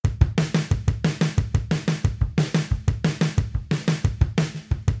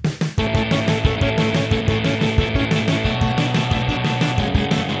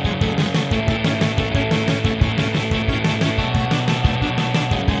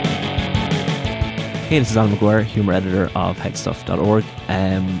Hey, this is Alan McGuire, humour editor of headstuff.org.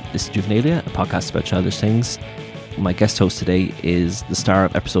 This is Juvenilia, a podcast about childish things. My guest host today is the star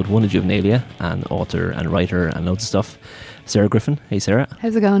of episode 1 of Juvenilia, and author and writer and loads of stuff, Sarah Griffin. Hey, Sarah.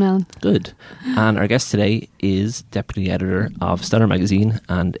 How's it going, Alan? Good. And our guest today is deputy editor of Stellar Magazine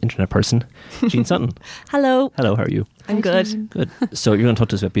and internet person, Jean Sutton. Hello. Hello, how are you? I'm good. Good. So you're going to talk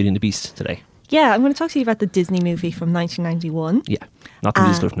to us about Beauty and the Beast today? Yeah, I'm going to talk to you about the Disney movie from 1991. Yeah. Not the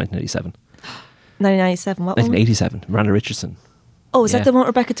musical from 1997. 1997, what one? 1987. Miranda Richardson. Oh, is that the one with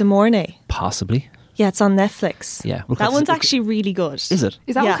Rebecca De Mornay? Possibly. Yeah, it's on Netflix. Yeah. That one's actually really good. Is it?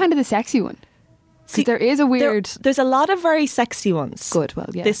 Is that one kind of the sexy one? See, there is a weird... There's a lot of very sexy ones. Good, well,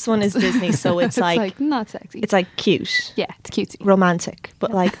 yeah. This one is Disney, so it's, it's not sexy. It's like cute. Yeah, it's cutesy. Romantic.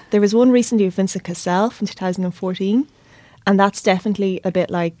 But like, there was one recently with Vincent Cassel from 2014, and that's definitely a bit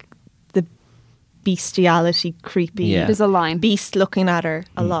like the bestiality, creepy There's a line. beast looking at her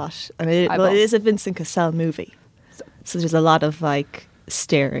a lot. And it is a Vincent Cassel movie. So there's a lot of like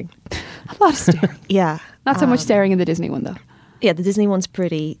staring. A lot of staring. Yeah. Not so much staring in the Disney one, though. Yeah, the Disney one's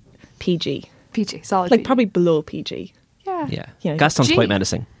pretty PG. PG, solid Like PG. probably below PG. Yeah. Yeah. You know, Gaston's G. quite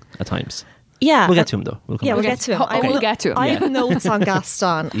menacing at times. Yeah. We'll get to him though. We'll We'll get to him. We'll get to him. I have notes on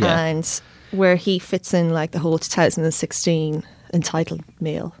Gaston Yeah. and where he fits in like the whole 2016 entitled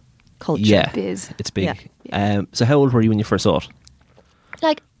male culture. Yeah. Biz. It's big. Yeah. So how old were you when you first saw it?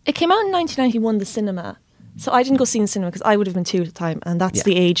 Like, it came out in 1991, the cinema. So I didn't go see it in the cinema because I would have been 2 at the time. And that's Yeah.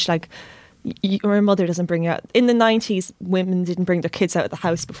 the age, like, your mother doesn't bring you out. In the 90s, women didn't bring their kids out of the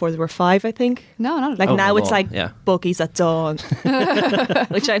house before they were 5, I think. No, not at Like all. now no it's more, like yeah. buggies at dawn,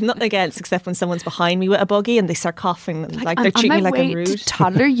 which I have nothing against except when someone's behind me with a buggy and they start coughing and like they're on treating my me like way I'm rude. to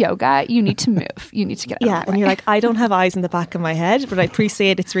toddler yoga, you need to move. You need to get out Yeah, of the and way. you're like, I don't have eyes in the back of my head, but I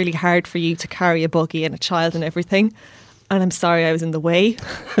appreciate it's really hard for you to carry a buggy and a child and everything. And I'm sorry I was in the way,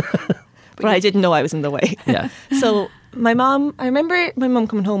 but I didn't know I was in the way. Yeah. So I remember my mum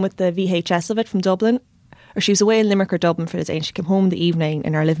coming home with the VHS of it from Dublin, or she was away in Limerick or Dublin for the day, and she came home in the evening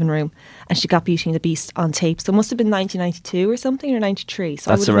in our living room and she got Beauty and the Beast on tape. So it must have been 1992 or something, or 93.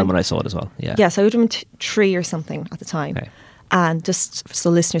 So That's around when I saw it as well. Yeah. Yeah, so I would have been 3 or something at the time. Okay. And just so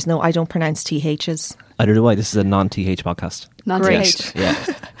listeners know, I don't pronounce THs. I don't know why. This is a non-TH podcast. Non-TH. Yeah.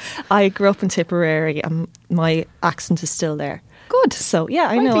 I grew up in Tipperary and my accent is still there. Good. So yeah,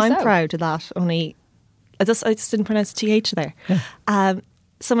 I know, Rightly I'm so. proud of that. Only I just didn't pronounce the TH there.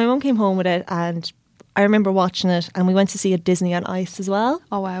 So my mum came home with it and I remember watching it and we went to see a Disney on Ice as well.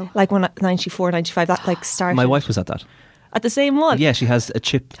 Oh, wow. Like when 94, 95, that like started. My wife was at that. At the same one? Yeah, she has a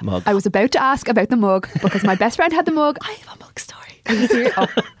chip mug. I was about to ask about the mug because my best friend had the mug. I have a mug story. Are you serious?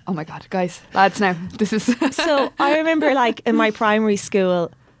 Oh my God, guys, lads, now this is So I remember like in my primary school,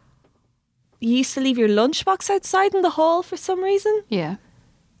 you used to leave your lunchbox outside in the hall for some reason. yeah.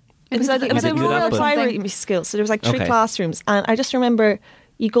 It was a didn't do that, rural but- primary school, so there was like 3 Okay. classrooms, and I just remember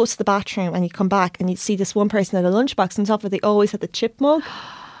you go to the bathroom and you come back and you'd see this one person at a lunchbox on top of it. They always had the chip mug,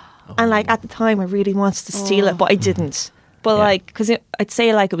 and like at the time I really wanted to steal it, but I didn't. But Yeah. like, because I'd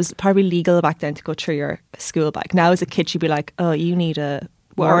say like it was probably legal back then to go through your school bag. Now as a kid, you'd be like, oh, you need a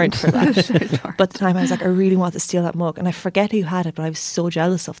warrant for that. But at the time I was like, I really want to steal that mug, and I forget who had it, but I was so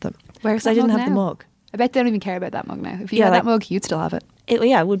jealous of them. Where's because I that didn't mug have the now? mug. I bet they don't even care about that mug now. If you Yeah, had like- that mug, you'd still have it. It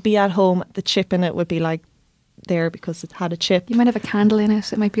would be at home. The chip in it would be like there because it had a chip. You might have a candle in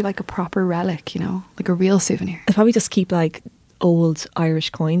it. It might be like a proper relic, you know, like a real souvenir. I'd probably just keep like old Irish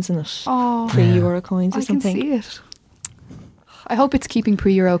coins in it. Oh, Pre-Euro coins or I something. can see it. I hope it's keeping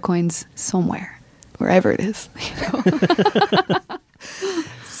pre-Euro coins somewhere, wherever it is.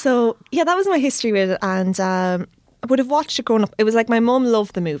 So yeah, that was my history with it, and I would have watched it growing up. It was like my mum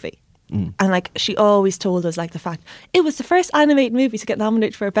loved the movie, and like she always told us like the fact it was the first animated movie to get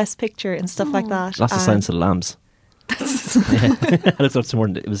nominated for a Best Picture and stuff like that. Lots of And Silence of the Lambs. Yeah. I looked up this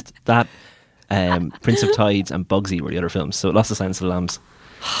morning. It was that Prince of Tides and Bugsy were the other films. So lots of Silence of the Lambs.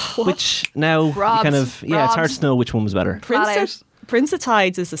 Which now you Robs, kind of it's hard Robs. to know which one was better. Prince of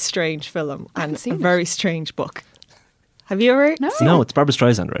Tides is a strange film and seen a it. very strange book. Have you ever? No. seen No, it? it's Barbara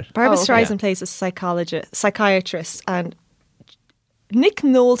Streisand, right? Barbara Oh, okay. Streisand plays a psychiatrist, and Nick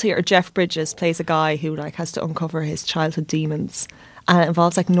Nolte or Jeff Bridges plays a guy who like has to uncover his childhood demons, and it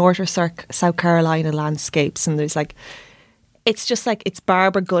involves like North or South Carolina landscapes, and there's like it's just like it's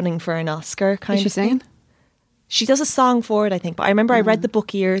Barbara gunning for an Oscar kind Is she of thing. singing? She does a song for it, I think. But I remember I read the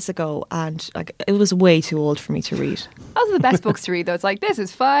book years ago, and like it was way too old for me to read. Those are the best books to read, though. It's like, this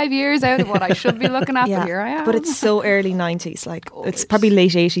is 5 years out of what I should be looking at, but here I am. But it's so early 90s. Like it's probably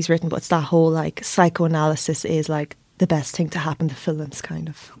late 80s written, but it's that whole like psychoanalysis is like the best thing to happen to films kind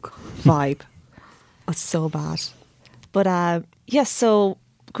of vibe. It's so bad. But yes, so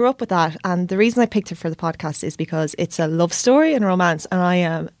grew up with that, and the reason I picked it for the podcast is because it's a love story and a romance, and I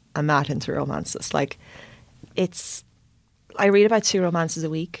am a mad into romances. Like, I read about 2 romances a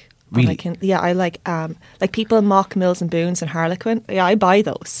week. Really? I like people mock Mills and Boons and Harlequin. Yeah, I buy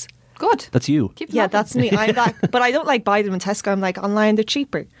those. Good. That's you. Keep them Yeah, happy. that's me. I'm that, but I don't like buy them in Tesco. I'm like, online they're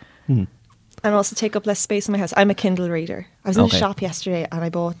cheaper. And also take up less space in my house. I'm a Kindle reader. I was in Okay. a shop yesterday and I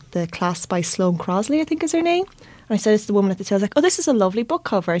bought The Class by Sloane Crosley, I think is her name. And I said to the woman at the till, I was like, oh, this is a lovely book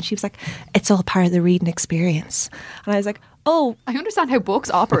cover. And she was like, it's all part of the reading experience. And I was like, oh, I understand how books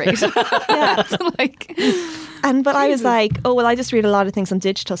operate. yeah. Like, But I was like, oh, well, I just read a lot of things on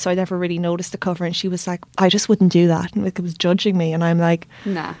digital, so I never really noticed the cover. And she was like, I just wouldn't do that. And like, it was judging me. And I'm like,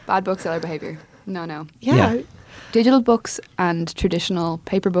 nah, bad bookseller behaviour. No. yeah. Yeah. Digital books and traditional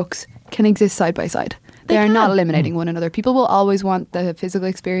paper books can exist side by side. They are not can. eliminating one another. People will always want the physical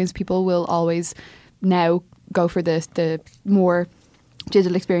experience. People will always now go for the more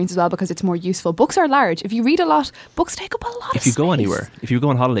digital experience as well because it's more useful. Books are large. If you read a lot, books take up a lot of If you go space. anywhere, if you go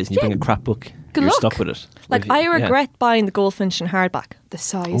on holidays and you Yeah. bring a crap book, Good you're luck. stuck with it. Like, If you- I yeah. regret buying the Goldfinch in hardback. The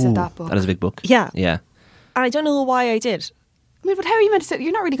size Ooh, of that book. That is a big book. Yeah. Yeah. And I don't know why I did. I mean, but how are you meant to sit?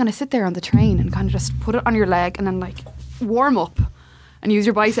 You're not really going to sit there on the train and kind of just put it on your leg and then like warm up and use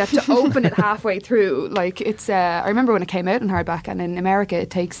your bicep to open it halfway through. Like it's, I remember when it came out in hardback, and in America it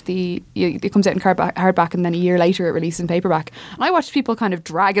takes it comes out in hardback, and then a year later it releases in paperback. And I watched people kind of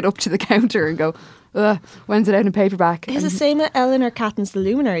drag it up to the counter and go, when's it out in paperback? It's the And- same with Eleanor Catton's The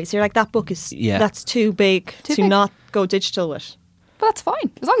Luminaries. You're like, that book is that's too big Too to big. not go digital with. But that's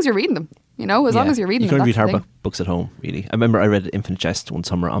fine as long as you're reading them. You know, as long Yeah. as you're reading You them. can read that's the hardback thing. books at home, really. I remember I read Infinite Jest one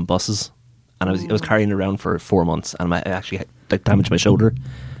summer on buses, and I was carrying it around for 4 months, and I actually like damaged my shoulder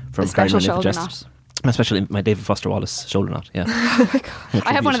from A carrying special my Infinite shoulder Jest. knot. Especially my David Foster Wallace shoulder knot. Yeah.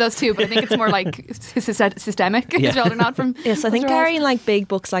 I have one of those too, but I think it's more like systemic Yeah. shoulder knot from. Yes, I think Foster Wallace. carrying like big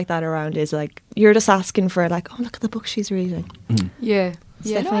books like that around is like, you're just asking for like, oh, look at the book she's reading. Yeah, It's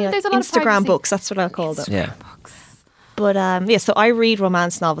yeah. definitely No, like there's a lot of Instagram privacy. books. That's what I'll call them. Yeah. But yeah, so I read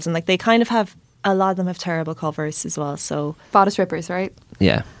romance novels, and like they kind of have, a lot of them have terrible covers as well. So, Bodice rippers, right?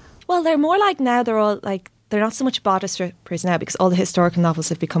 Yeah. well, they're more like now they're all like, they're not so much bodice rippers now because all the historical novels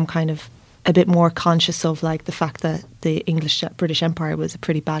have become kind of a bit more conscious of like the fact that the British Empire was a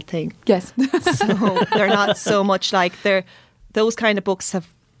pretty bad thing. Yes. So they're not so much like those kind of books have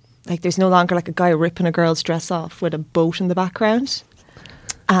like, there's no longer like a guy ripping a girl's dress off with a boat in the background.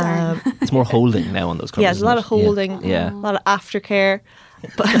 It's more holding now on those covers. Yeah, there's a lot of isn't it? holding, Yeah. a lot of aftercare.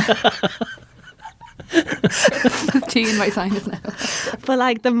 Tea in my sinus now. But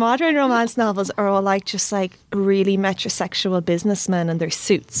like the modern romance novels are all like just like really metrosexual businessmen in their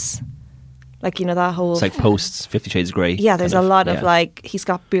suits. Like, you know, that whole... It's like Posts, 50 Shades of Grey. yeah, there's kind a lot of yeah. like, he's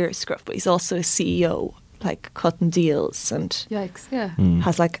got beer scruff, but he's also a CEO, like cutting deals, and Yikes, yeah.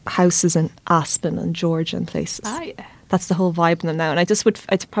 has like houses in Aspen and Georgia and places. Ah, yeah. That's the whole vibe in them now. And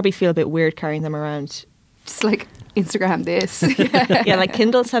I'd probably feel a bit weird carrying them around. Just like Instagram this. Yeah, like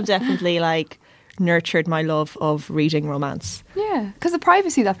Kindles have definitely like nurtured my love of reading romance. Yeah, because the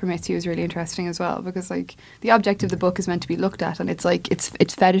privacy that permits you is really interesting as well. Because like the object of the book is meant to be looked at, and it's like it's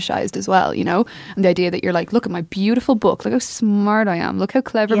fetishized as well, you know. And the idea that you're like, look at my beautiful book, look how smart I am, look how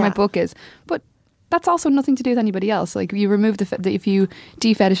clever my Yeah. book is, but that's also nothing to do with anybody else. Like you remove if you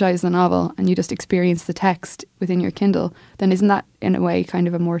de-fetishize the novel and you just experience the text within your Kindle, then isn't that in a way kind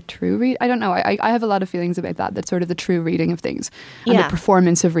of a more true read? I don't know. I have a lot of feelings about that. That's sort of the true reading of things, and Yeah. the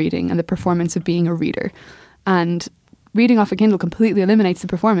performance of reading, and the performance of being a reader. And reading off a Kindle completely eliminates the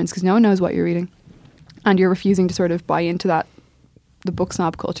performance because no one knows what you're reading, and you're refusing to sort of buy into that, the book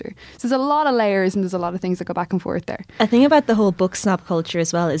snob culture. So there's a lot of layers and there's a lot of things that go back and forth there. A thing about the whole book snob culture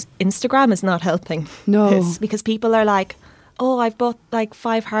as well is Instagram is not helping. No. this, because people are like, oh, I've bought like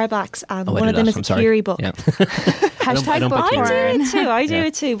 5 hardbacks and Oh, I one do of them that. is I'm a sorry. theory book. Yeah. Hashtag don't book buy I theory. do porn. it too. I do Yeah.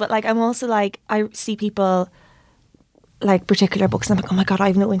 it too. But like, I'm also like, I see people like particular books, and I'm like, oh my god, I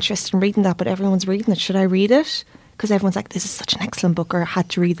have no interest in reading that, but everyone's reading it. Should I read it? Because everyone's like, this is such an excellent book, or I had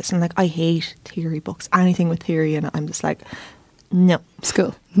to read this. And I'm like, I hate theory books. Anything with theory in it, I'm just like, no,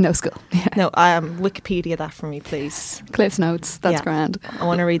 School. No school. Yeah. no. Wikipedia that for me, please. Cliff's Notes. That's Yeah. grand. I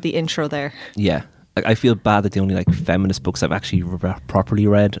want to read the intro there. Yeah. Like, I feel bad that the only like feminist books I've actually properly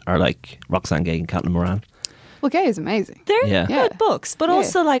read are like Roxane Gay and Caitlin Moran. Well, Gay is amazing. They're Yeah. good Yeah. books, but Yeah.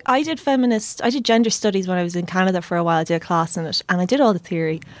 also like I did gender studies when I was in Canada for a while. I did a class in it, and I did all the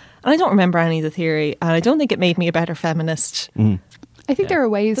theory, and I don't remember any of the theory, and I don't think it made me a better feminist. I think there are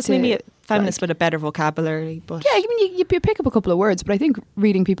ways This to made me a feminist like- with a better vocabulary, but Yeah, I mean, you pick up a couple of words, but I think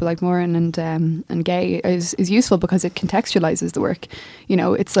reading people like Moran and Gay is useful because it contextualizes the work. You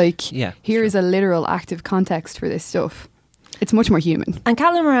know, it's like Yeah, here sure. is a literal active context for this stuff. It's much more human. And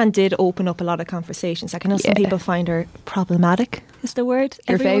Calla Moran did open up a lot of conversations. Like I know some Yeah. people find her problematic, is the word.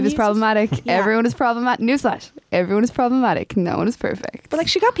 Your everyone fave is uses. problematic. Yeah. Everyone is problematic. Newsflash. Everyone is problematic. No one is perfect. But like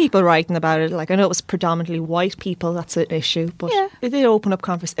she got people writing about it. Like I know it was predominantly white people, that's an issue. But Yeah. it did open up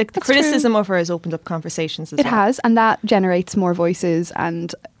conversations. Like, the That's criticism of her has opened up conversations as It well. has, and that generates more voices.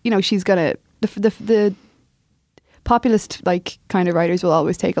 And she's gonna the populist like kind of writers will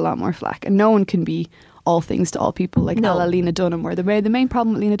always take a lot more flack, and no one can be all things to all people like No. a la Lena Dunham. Where the main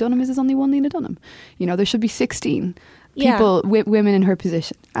problem with Lena Dunham is there's only one Lena Dunham. There should be 16 Yeah. people, women in her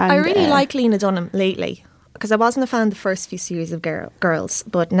position. And, I really like Lena Dunham lately because I wasn't a fan of the first few series of Girls,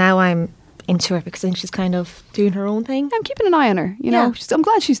 but now I'm into her because I think she's kind of doing her own thing. I'm keeping an eye on her. Yeah. I'm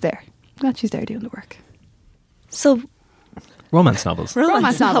glad she's there. I'm glad she's there doing the work. So Romance novels.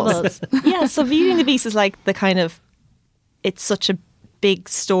 Romance novels. Yeah, so Beauty and the Beast is like the kind of, it's such a big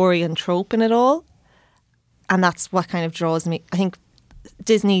story and trope in it all. And that's what kind of draws me. I think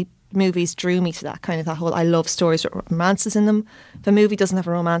Disney movies drew me to that kind of that whole, I love stories with romances in them. If a movie doesn't have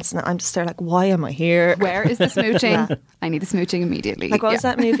a romance in it, I'm just there like, why am I here? Where is the smooching? Yeah. I need the smooching immediately. Like what was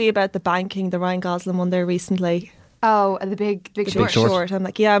Yeah. that movie about the banking, the Ryan Gosling one there recently? Oh, and the big The short. Short. I'm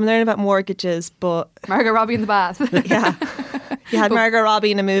like, yeah, I'm learning about mortgages, but Margot Robbie in the bath. yeah. You had Margot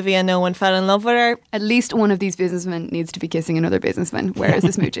Robbie in a movie and no one fell in love with her. At least one of these businessmen needs to be kissing another businessman. Where is the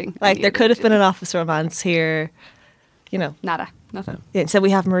smooching? Like there could have been an office romance here, Nada. Nothing. Yeah, instead we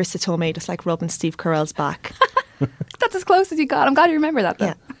have Marissa Tomei just like rubbing Steve Carell's back. That's as close as you got. I'm glad you remember that though.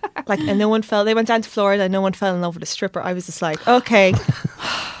 Yeah. Like, and no one fell. They went down to Florida and no one fell in love with a stripper. I was just like, okay.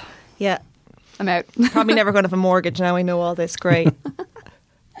 Yeah. I'm out. Probably never going to have a mortgage now. I know all this. Great.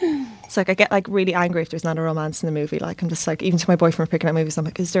 It's like I get like really angry if there's not a romance in the movie. Like I'm just like, even to my boyfriend picking up movies, I'm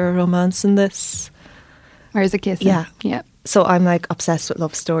like, is there a romance in this? Where's the kissing? Yeah. Yeah. So I'm like obsessed with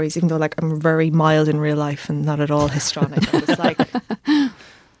love stories, even though like I'm very mild in real life and not at all histrionic. I'm just like,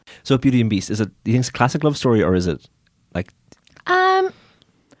 So Beauty and Beast, do you think it's a classic love story, or is it like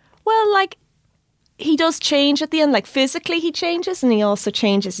well, like he does change at the end. Like physically, he changes, and he also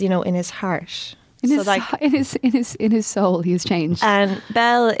changes, in his heart. In So, his, like, in his soul, he has changed. and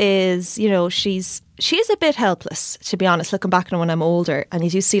Belle is, she's a bit helpless, to be honest. Looking back on when I'm older, and you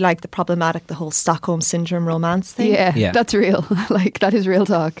do see like the whole Stockholm syndrome romance thing. Yeah. That's real. Like that is real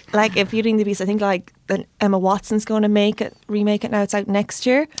talk. Like if Beauty and the Beast, I think like that Emma Watson's going to remake it now. It's out next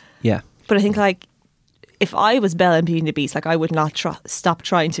year. yeah? But I think like if I was Belle in Beauty and the Beast, like I would not stop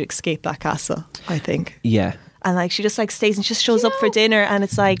trying to escape that castle. I think. Yeah. And like she just like stays and just shows up for dinner, and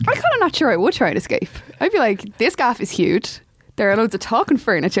it's like I'm kind of not sure I would try and escape. I'd be like, this gaff is huge. There are loads of talking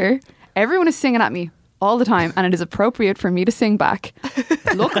furniture. Everyone is singing at me all the time, and it is appropriate for me to sing back.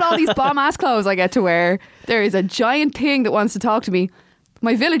 Look at all these bomb ass clothes I get to wear. There is a giant thing that wants to talk to me.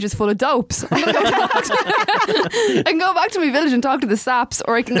 My village is full of dopes. I can go back to my village and talk to the saps,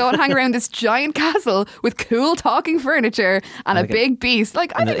 or I can go and hang around this giant castle with cool talking furniture and a like big beast.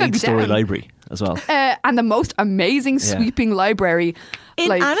 Like I And think an I'd be 8-story down. library as well. And the most amazing sweeping library. in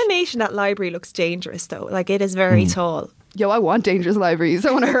like, animation that library looks dangerous though. Like it is very tall. yo, I want dangerous libraries.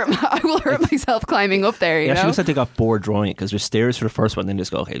 I want to I will hurt myself climbing up there. You Yeah, know, she looks like they got bored drawing it because there's stairs for the first one, then they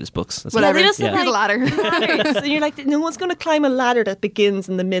just go, okay, there's books. That's whatever. they just Here's look a ladder. Ladders. And you're like, no one's going to climb a ladder that begins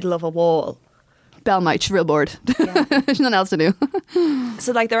in the middle of a wall. Belle might. She's real bored. There's nothing else to do.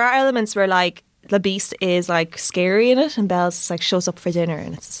 So like there are elements where like the Beast is like scary in it, and Belle's just, like shows up for dinner,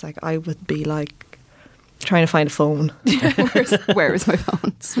 and it's just like I would be like trying to find a phone. Where is my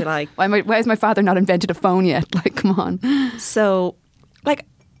phone? Just be like, Why has my father not invented a phone yet? Like, come on. so like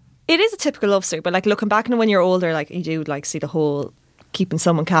it is a typical love story, but like looking back on it when you're older, like you do like see the whole keeping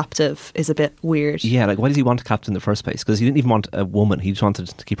someone captive is a bit weird. Yeah, like why does he want a captain in the first place? Because he didn't even want a woman. He just wanted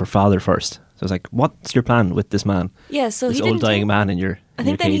to keep her father first. So it's like, what's your plan with this man? Yeah, so This he old didn't dying do- man in your I in think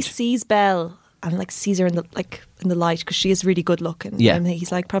your then he cage. sees Belle and like sees her in the light because she is really good looking. Yeah. And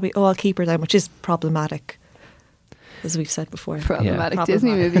he's like probably, I'll keep her down, which is problematic, as we've said before. Problematic Yeah. Disney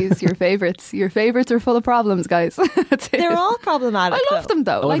movies. Your favorites. Your favorites are full of problems, guys. That's it. They're all problematic. I love them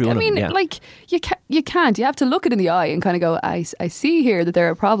though. Oh, Like, every I one of mean, them, yeah. like you can't. You have to look it in the eye and kind of go, I see here that there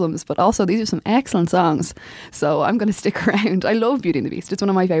are problems, but also these are some excellent songs. So I'm going to stick around. I love Beauty and the Beast. It's one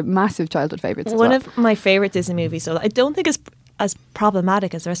of my massive childhood favorites. One of my favourite Disney movies, so I don't think it's as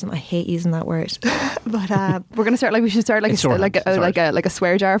problematic as the rest of them. I hate using that word. But we're going to start we should start It's shorthand. like a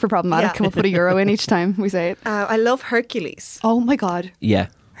swear jar for problematic. Yeah. And we'll put €1 in each time we say it. I love Hercules. Oh my God, Yeah,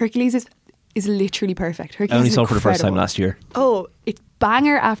 Hercules is literally perfect. Hercules I only is saw it for the first time incredible. last year. Oh, It's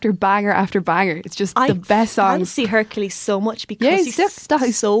banger after banger after banger. It's just the best I songs. fancy Hercules so much because Yeah,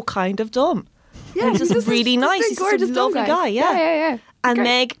 he's so kind of dumb. Yeah, he's just really nice. a He's just a gorgeous dumb lovely guy. Yeah. yeah. And Okay.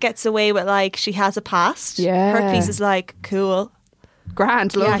 Meg gets away with like she has a past. Yeah. Hercules is like, cool.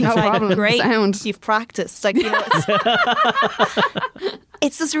 Grand, love, he's no like, problem. great. Sound. You've practiced. Like, you know,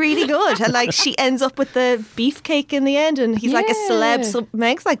 it's just really good. And like she ends up with the beefcake in the end, and he's like a celeb. Yeah. So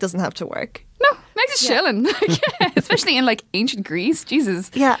Meg's like doesn't have to work. No, Meg's just chilling. Yeah, especially in like ancient Greece. Jesus.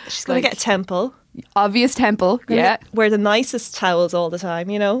 Yeah, she's gonna Like- get a temple. Obvious temple. Yeah. Wear the nicest towels all the time,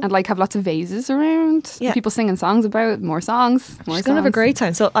 you know. And like have lots of vases around. Yeah. People singing songs about more songs. More She's gonna have a songs. great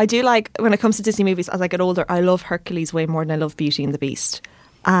time. So I do like when it comes to Disney movies. As I get older, I love Hercules way more than I love Beauty and the Beast.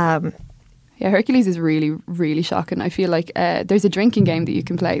 Yeah, Hercules is really, really shocking. I feel like there's a drinking game that you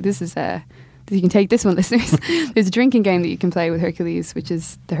can play. This is you can take this one, listeners. There's a drinking game that you can play with Hercules, which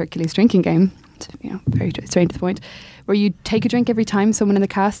is the Hercules drinking game. It's, you know, very straight to the point, where you take a drink every time someone in the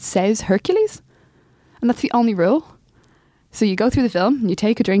cast says Hercules, and that's the only rule. So you go through the film and you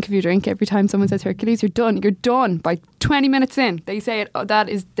take a drink of your drink every time someone says Hercules. You're done. You're done by 20 minutes in. They say it. That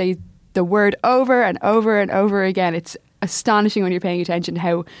is the word over and over and over again. It's astonishing when you're paying attention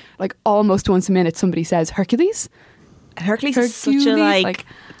how like almost once a minute somebody says Hercules. And Hercules is such a Hercules, like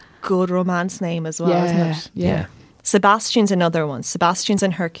good romance name as well, yeah, isn't it? yeah. Sebastian's another one. Sebastian's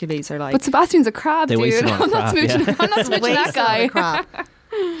and Hercules are like But Sebastian's a crab, They dude. wasted on I'm not crab, smooching, yeah. I'm not smooching waste that of guy. the crap.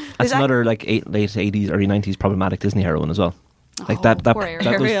 That's that- another like late 80s, early 90s problematic Disney heroine as well. Like Oh, that poor those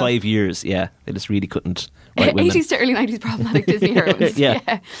Ariel. 5 years, yeah, they just really couldn't write women. 80s to early 90s problematic Disney heroines. Yeah.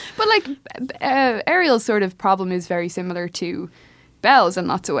 But like Ariel's sort of problem is very similar to Belle's in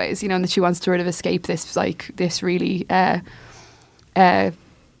lots of ways, you know, and that she wants to sort of escape this like this really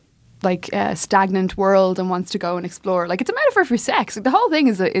stagnant world and wants to go and explore. Like it's a metaphor for sex. Like, the whole thing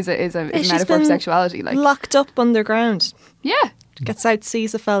is a She's metaphor for been sexuality. Like locked up underground. yeah. Gets out,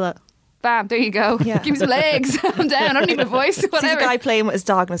 sees a fella. Bam, there you go. Yeah. Give me some legs. I'm down. I don't need a voice. Sees a Whatever. guy playing with his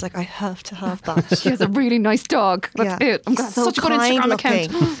dog and is like, I have to have that. She has a really nice dog. That's Yeah. it. I'm going to So have such a good Instagram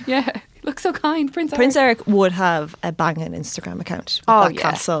kind account. Yeah. Looks so kind. Prince Prince Eric. Eric would have a banging Instagram account. With Oh, that yeah.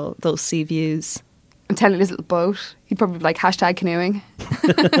 castle, those sea views. I'm telling you, his little boat. He'd probably be like hashtag canoeing.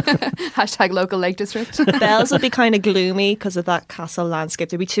 Hashtag local lake district. Belle's would be kind of gloomy because of that castle landscape.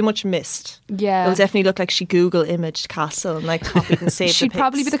 There'd be too much mist. Yeah. It would definitely look like she Google imaged castle and like copied and saved She'd the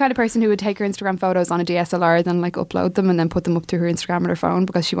probably be pics. the kind of person who would take her Instagram photos on a DSLR, then like upload them and then put them up to her Instagram on her phone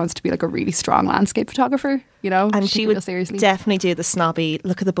because she wants to be like a really strong landscape photographer, you know? And She'd she take it would real seriously. definitely do the snobby,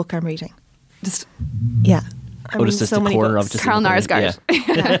 look at the book I'm reading. Just Yeah. I Oh, just the many corner books. of just Carl in the corner,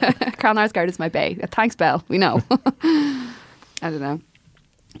 Narsgaard. Carl Narsgaard is my bae. Thanks, Belle. We know. I don't know.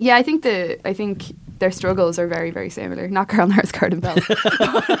 Yeah, I think their struggles are very, very similar. Not Carl Narsgaard and Belle.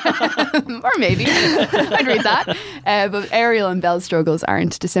 Or maybe. I'd read that. But Ariel and Belle's struggles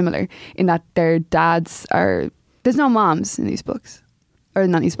aren't dissimilar in that their dads are... There's no moms in these books. Or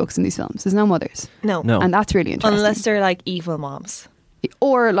not these books, in these films. There's no mothers. No. No. And that's really interesting. Unless they're like evil moms.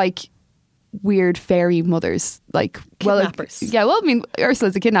 Or like weird fairy mothers, like Kidnappers. Well, yeah, well, I mean,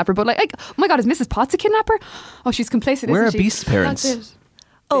 Ursula's a kidnapper, but like, oh my god, is Mrs. Potts a kidnapper? Oh, she's complicit. Where isn't are she? Beast's parents? That's it.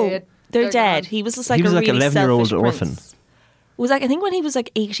 Oh, Dead. they're They're dead. gone. He was just like He was a like really 11-year-old selfish orphan. prince. It was like, I think when he was like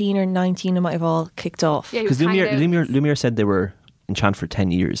 18 or 19, it might have all kicked off. Yeah, he was Because hanging out. Lumiere said they were enchanted for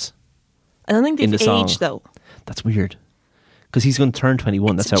 10 years. I don't think In they've the song. aged though. That's weird. Because he's going to turn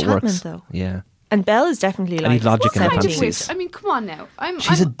 21. It's That's how it works. enchantment, though. Yeah. And Belle is definitely I like need logic in What the kind of fantasies. witch? I mean, come on now.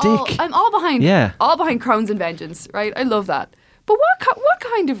 She's a dick. I'm all behind. Yeah. all behind Crones and Vengeance, right? I love that. But what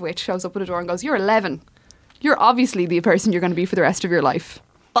kind of witch shows up at a door and goes, "You're 11. You're obviously the person you're going to be for the rest of your life."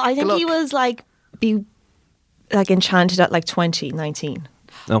 But I think Good he luck. was like enchanted at like 20, 19.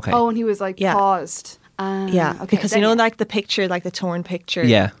 Okay. Oh, and he was like Yeah. paused. Yeah. Okay, Because then you know, yeah. like the picture, like the torn picture.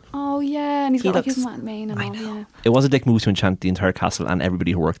 Yeah. Oh yeah, and he's He got like his looks- mane and all. Yeah. It was a dick move to enchant the entire castle and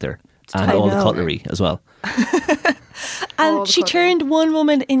everybody who worked there. And I all the know. cutlery as well. And All the she cutlery. turned one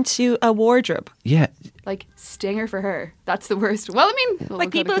woman into a wardrobe. Yeah. Like stinger for her. That's the worst. Well, I mean,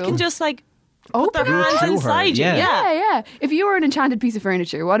 Like people can just like open put their her. hands through her, inside you. yeah. Yeah. Yeah. If you were an enchanted piece of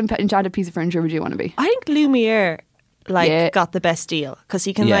furniture, what enchanted piece of furniture would you want to be? I think Lumiere Yeah. got the best deal because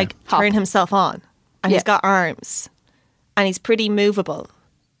he can Yeah. like Hop. turn himself on, and Yeah. he's got arms, and he's pretty movable.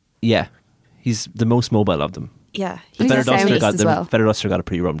 Yeah. He's the most mobile of them. Yeah, The He's a Feather Duster soundist got as well. a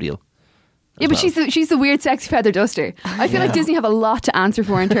pretty rum deal. Yeah, but she's the weird, sexy feather duster. I feel like Disney have a lot to answer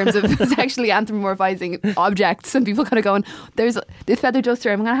for in terms of sexually anthropomorphizing objects, and people kind of going, "There's this feather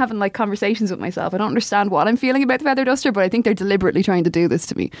duster." I'm going to have like conversations with myself. I don't understand what I'm feeling about the feather duster, but I think they're deliberately trying to do this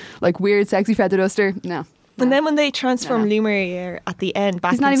to me. Like weird, sexy feather duster. No. And then when they transform No. Lumiere at the end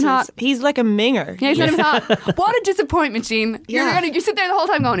back He's not into even his- hot. he's like a minger. Yeah, he's not even hot. What a disappointment, Jean. Yeah. You sit there the whole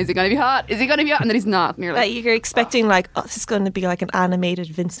time going, "Is he going to be hot? Is he going to be hot?" And then he's not. And you're like, You're expecting like, oh, this is going to be like an animated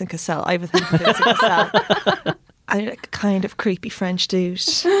Vincent Cassell. I have a thing for Vincent Cassell. And like a kind of creepy French dude.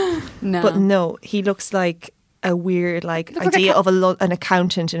 No. But no, he looks like a weird Looks like idea of an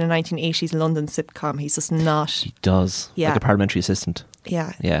accountant in a 1980s London sitcom. He's just not. He does. Yeah. Like a parliamentary assistant.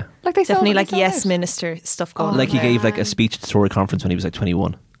 Yeah. Yeah. Like they Definitely sold, like they sold yes out. minister stuff going Oh, on. Like he there. gave like a man. speech at the Tory conference when he was like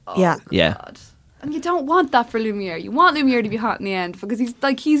 21. Yeah. Yeah. God. And you don't want that for Lumiere. You want Lumiere to be hot in the end because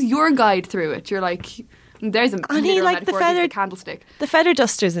he's your guide through it. You're like, there's a And he, literal like, the metaphor, he's feathered- candlestick. The feather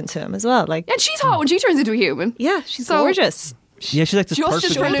duster's into him as well. Like, And she's hot when she turns into a human. yeah, she's So- gorgeous. Yeah, she's like this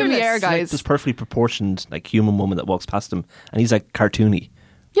Justice perfect, for Lumiere, she's like guys. this perfectly proportioned like human woman that walks past him, and he's like cartoony.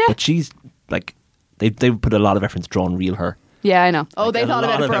 Yeah. But she's like they put a lot of effort into drawing real her. Yeah, I know. Oh, Like, they thought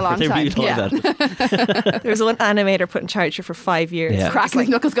about lot it for a of long effort. They time. really thought Yeah. about it. There was one animator put in charge for 5 years. Yeah. Cracking his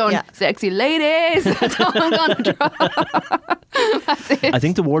knuckles going, Yeah. sexy ladies. That's all I'm going to draw. That's it. I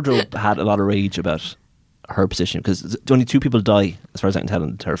think the wardrobe had a lot of rage about her position because only two people die, as far as I can tell,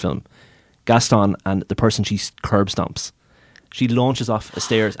 in her film: Gaston and the person she curb stomps. She launches off the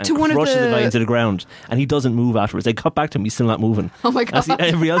stairs and To one of crushes the the- guy into the ground, and he doesn't move afterwards. They cut back to him; he's still not moving. Oh my As God.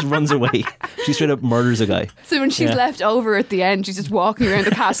 everybody else runs away. She straight up murders a guy. So when she's Yeah. left over at the end, she's just walking around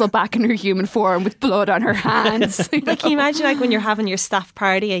the castle back in her human form with blood on her hands. You know? Like, can you imagine like when you're having your staff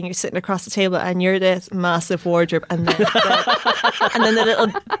party and you're sitting across the table and you're this massive wardrobe and then and then the little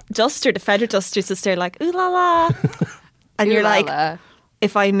duster, the feather duster's just there like, ooh la la. And you're like, Ooh-la-la.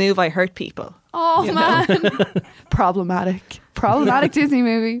 if I move, I hurt people. Oh man, problematic Disney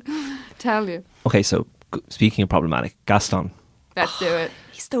movie. Tell you, Okay, so speaking of problematic, Gaston let's do it.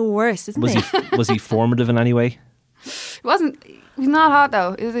 He's the worst, isn't was he? was he formative in any way? He wasn't. He's not hot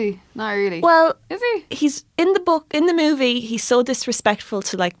though, is he? Not really. Well, Is he? he's in the movie. He's so disrespectful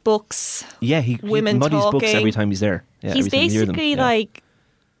to like books. Yeah, he Women muddies books talking. every time he's there. Yeah, He's every time he's near them. basically Yeah. like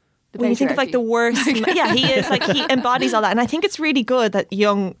when you think of like the worst. Yeah, he is like he embodies all that, and I think it's really good that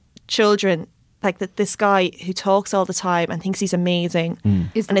young children like that. This guy who talks all the time and thinks he's amazing,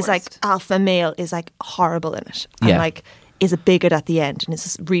 Is the and is like worst. alpha male is like horrible in it, and Yeah. like is a bigot at the end, and it's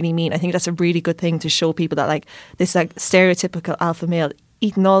just really mean. I think that's a really good thing to show people that like this like stereotypical alpha male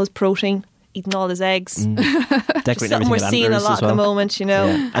eating all his protein, eating all his eggs. decorating Something everything we're with seeing a antlers lot as well. at the moment, you know.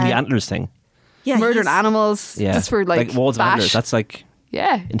 Yeah. And the antlers thing. yeah, Murdering he's- animals Yeah, just for like walls of bash. antlers. That's like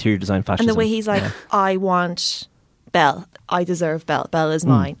Yeah. interior design fascism. And the way he's like, I want Belle. I deserve Belle. Belle is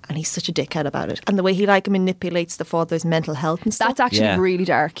mine. And he's such a dickhead about it. And the way he like manipulates the father's mental health and stuff. That's actually Yeah. really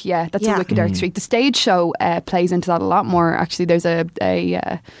dark. Yeah, that's Yeah. a wicked dark streak. The stage show plays into that a lot more. Actually, there's a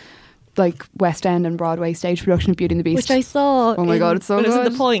like West End and Broadway stage production of Beauty and the Beast. which I saw. Oh my God, it's so when it was good.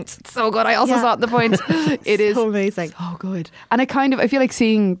 at the point. It's so good. I also Yeah. saw it at the point. It is so amazing. so good. And I feel like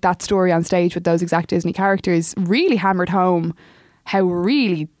seeing that story on stage with those exact Disney characters really hammered home how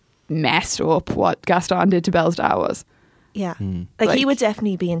really messed up what Gaston did to Belle's dad was. Yeah. Like, Like- he would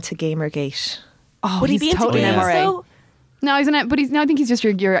definitely be into Gamergate. Oh, would he he's be into totally games MRA. though? No, he's in it, but I think he's just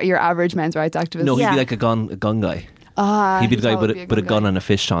your average men's rights activist. no, he'd Yeah. be like a gun guy. Ah, He'd be the guy totally with a gun guy. and a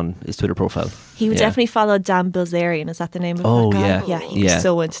fish on his Twitter profile. He would Yeah. definitely follow Dan Bilzerian. Is that the name of Oh, that guy? yeah. Yeah, he Yeah. was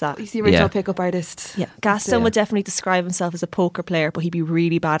so into that. He's the original Yeah. pickup artist. Yeah, Gaston Yeah. would definitely describe himself as a poker player, but he'd be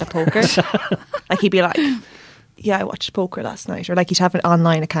really bad at poker. Like, he'd be like, yeah, I watched poker last night. Or like, he'd have an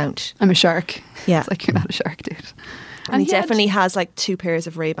online account. I'm a shark. Yeah. It's like, you're not a shark, dude. And he he had- definitely has like 2 pairs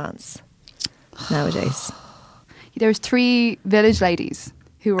of Ray-Bans nowadays. There was 3 village ladies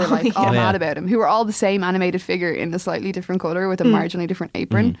who were like all yeah. mad about him, who were all the same animated figure in a slightly different colour with a marginally different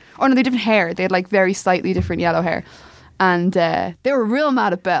apron. Oh no, they had different hair. They had like very slightly different yellow hair. And they were real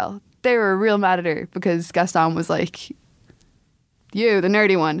mad at Belle. They were real mad at her because Gaston was like, you, the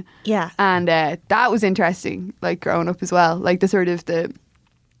nerdy one. Yeah. And that was interesting, like growing up as well. Like the sort of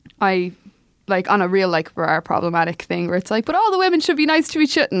like on a real like our problematic thing where it's like, but all the women should be nice to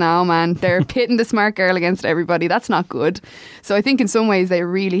each other. No, man, they're pitting the smart girl against everybody. That's not good. So I think in some ways they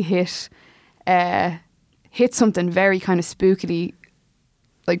really hit something very kind of spookily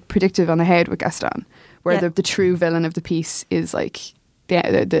like predictive on the head with Gaston, where Yeah. the true villain of the piece is like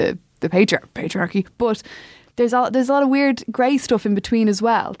the patriarchy, but. There's a lot of weird grey stuff in between as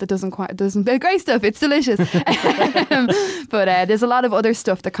well that doesn't the grey stuff, it's delicious. But there's a lot of other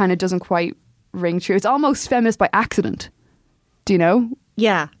stuff that kind of doesn't quite ring true. It's almost feminist by accident. Do you know?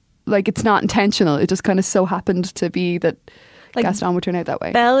 Yeah. Like, it's not intentional. It just kind of so happened to be that Like, Gaston would turn out that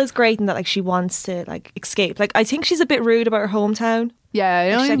way. Belle is great in that like she wants to like escape. Like, I think she's a bit rude about her hometown. Yeah, it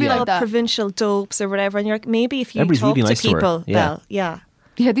She's only like, be "Oh, like that. provincial dopes or whatever, and you're like, maybe if you Everybody's talk really nice to to her. people, Yeah. Belle, yeah.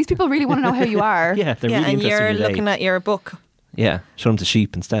 Yeah, these people really want to know how you are. Yeah, they're yeah, really and interested you're in your day. looking at your book. Yeah, show them to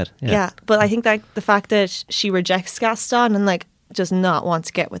sheep instead. Yeah. But I think that the fact that she rejects Gaston and like does not want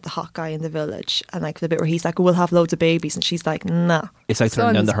to get with the hot guy in the village, and like the bit where he's like, we'll have loads of babies, and she's like, nah. It's like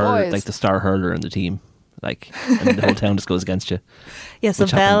turning down Sons, the hurler, boys. like the star hurler in the team like, and the whole town just goes against you. Yeah, so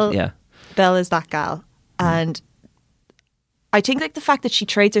Which happened, Belle is that gal. And I think like the fact that she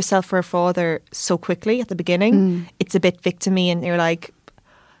trades herself for her father so quickly at the beginning, it's a bit victim-y, and you're like,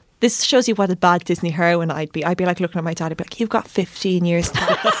 this shows you what a bad Disney heroine I'd be. I'd be like looking at my dad, I'd be like, you've got 15 years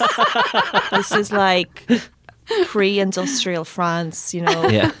to This is like pre-industrial France, you know.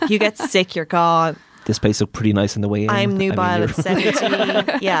 Yeah. You get sick, you're gone. This place looked pretty nice on the way in. I'm nubile you're- at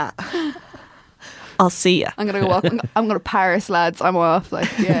 70. Yeah. I'll see ya. I'm gonna go walk. I'm gonna Paris, lads. I'm off. Like,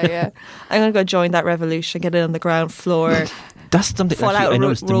 yeah. I'm going to go join that revolution, get in on the ground floor, That's something fall actually out I of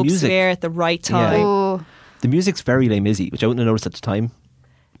noticed. The music, Robespierre at the right time. Oh, the music's very Les Mis, which I wouldn't have noticed at the time.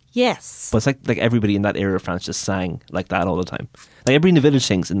 Yes. But it's like everybody in that era of France just sang like that all the time. Like everybody in the village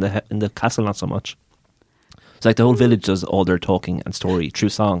sings, in the castle not so much. It's like the whole village does all their talking and story through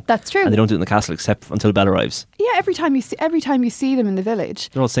song. That's true. And they don't do it in the castle except until Belle arrives. yeah. Every time you see them in the village,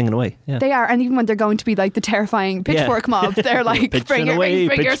 They're all singing away. Yeah. they are, and even when they're going to be like the terrifying pitchfork mob, they're like, Pitching bring your away,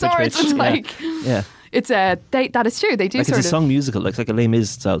 bring your pitch, pitch, swords. pitch. And Yeah. like, Yeah. it's that is true. They do Like sort it's a of. song musical. Like it's like a Les Mis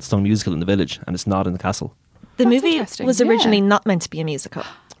style song musical in the village, and it's not in the castle. The That's movie interesting, was yeah. originally not meant to be a musical.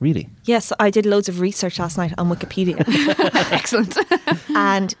 Really? Yes, I did loads of research last night on Wikipedia. Excellent.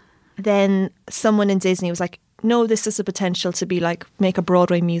 And then someone in Disney was like, no, this is a potential to be like, make a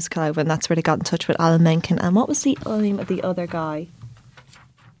Broadway musical out of it. And that's where they got in touch with Alan Menken. And what was the name of the other guy?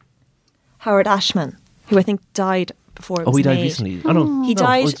 Howard Ashman, who I think died before it was Oh, he died made. recently. Oh no, He no,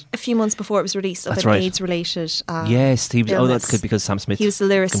 died was- a few months before it was released of That's an right. AIDS-related Yes, he was. Oh, illness. that's good because Sam Smith. He was the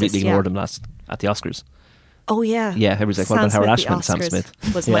lyricist, completely yeah. ignored him last at the Oscars. Oh, yeah. Yeah, everybody's like, what about Howard Smith, the Ashman and Sam Oscars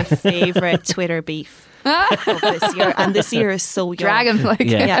Smith? was Yeah. my favourite Twitter beef of this year. And this year is so young. Dragon, like,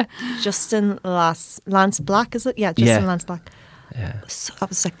 Yeah. Yeah. Justin Lance Black, is it? Yeah, Justin Yeah. Lance Black. Yeah. So that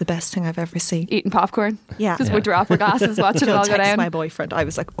was like the best thing I've ever seen. eating popcorn. Yeah. Just Yeah. with your opera glasses, watching it Go all go text down. my boyfriend. I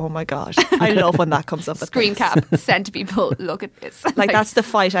was like, oh my God. I love when that comes up. At Screen things. cap sent to people. Look at this. Like that's the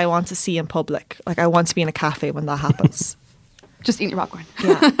fight I want to see in public. Like I want to be in a cafe when that happens. just eating your popcorn.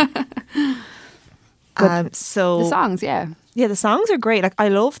 Yeah. So The songs, yeah. yeah, the songs are great. Like I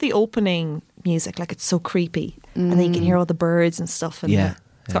love the opening music. Like it's so creepy, and then you can hear all the birds and stuff. And Yeah,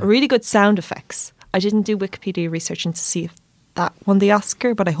 it's got really good sound effects. I didn't do Wikipedia researching to see if that won the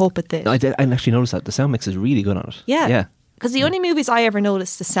Oscar, but I hope it did. No, I actually noticed that the sound mix is really good on it. Yeah. Yeah. Because the only movies I ever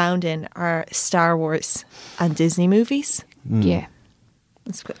noticed the sound in are Star Wars and Disney movies. Yeah.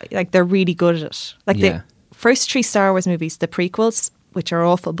 It's, like they're really good at it. Like Yeah. the first 3 Star Wars movies, the prequels, which are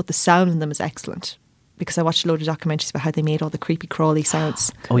awful, but the sound in them is excellent. Because I watched a load of documentaries about how they made all the creepy crawly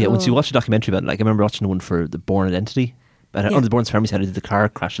sounds. Oh yeah. Once you watch a documentary about it, like I remember watching the one for the Bourne Identity, but Yeah. on the Bourne's family how they did the car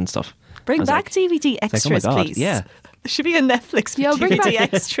crash and stuff. I Bring was back like, DVD it's like, extras, oh my God, please. yeah. There should be a Netflix Yo, bring DVD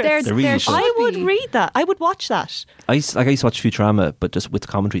back extras. They really should. I would be. read that. I would watch that. I used to watch Futurama, but just with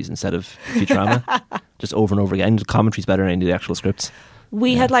commentaries instead of Futurama, just over and over again. The commentary's better than any of the actual scripts.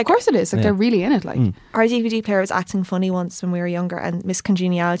 We had like Of course it is. Like Yeah. they're really in it. Like our DVD player was acting funny once when we were younger, and Miss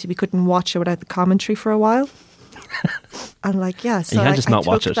Congeniality, we couldn't watch it without the commentary for a while. And like, yeah, so And you can't like, just not I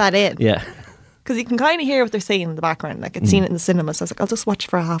watch took it. that in. Yeah. Because you can kind of hear what they're saying in the background. Like, I'd seen it in the cinema, so I was like, I'll just watch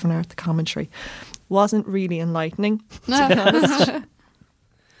it for a half an hour at the commentary. Wasn't really enlightening.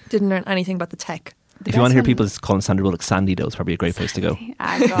 Didn't learn anything about the tech. If you want to hear best people calling Sandra Bullock Sandy, though, it's probably a great place to go.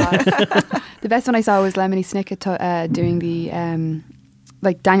 Ah, God. The best one I saw was Lemony Snicket doing the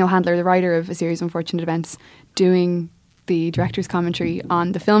like Daniel Handler, the writer of A Series of Unfortunate Events, doing the director's commentary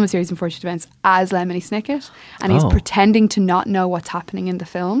on the film A Series of Unfortunate Events as Lemony Snicket, and he's Oh. pretending to not know what's happening in the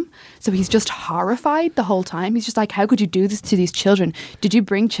film. So he's just horrified the whole time. He's just like, how could you do this to these children? Did you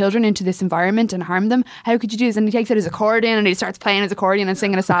bring children into this environment and harm them? How could you do this? And he takes out his accordion and he starts playing his accordion and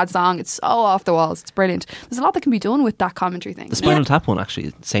singing a sad song. It's so off the walls. It's brilliant. There's a lot that can be done with that commentary thing. The Spinal Tap one,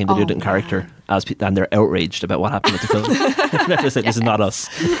 actually, saying they Oh, did it in character, and they're outraged about what happened with the film. They're just like, this is not us.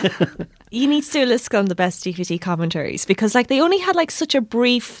 You need to do a list on the best DVD commentaries because, like, they only had like such a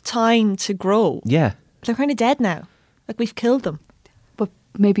brief time to grow. Yeah. They're kind of dead now. Like, we've killed them. But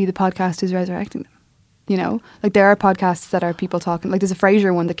maybe the podcast is resurrecting them. You know, like there are podcasts that are people talking. Like there's a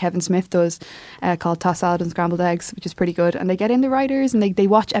Frasier one that Kevin Smith does called Tossed Salad and Scrambled Eggs, which is pretty good. And they get in the writers and they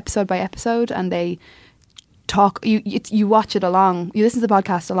watch episode by episode and they talk. You watch it along. You listen to the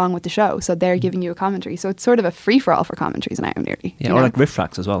podcast along with the show, so they're giving you a commentary. So it's sort of a free for all for commentaries now, nearly. Yeah, you or know? like riff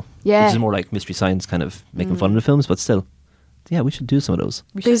tracks as well. Yeah. Which is more like Mystery Science kind of making fun of the films, but still. Yeah, we should do some of those.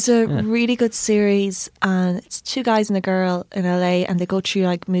 There's a really good series, and it's 2 guys and a girl in LA, and they go through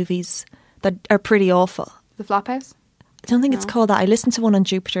like movies that are pretty awful. The Flophouse. I don't think it's called that. I listened to one on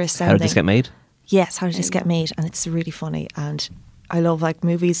Jupiter Ascending. How did this get made? Yes, how did this get made? And it's really funny. And I love like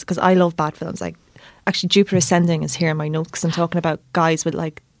movies because I love bad films. Like actually, Jupiter Ascending is here in my notes because I'm talking about guys with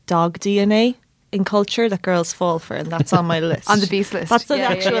like dog DNA in culture that girls fall for, and that's on my list. On the beast list. That's the Yeah,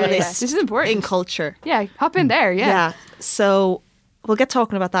 actual yeah. list. This is important. in culture. Yeah, hop in there. Yeah. So we'll get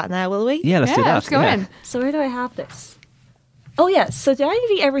talking about that now, will we? Yeah, let's do that. Let's go in. So where do I have this? Oh yeah. So did any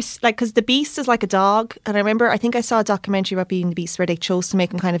of you ever like, because the beast is like a dog, and I think I saw a documentary about Being the Beast where they chose to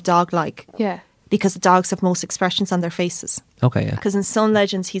make him kind of dog-like Yeah. because the dogs have most expressions on their faces. Okay, yeah. Because in some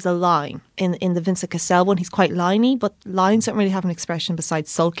legends he's a lion. In the Vincent Cassel one, he's quite liney, but lions don't really have an expression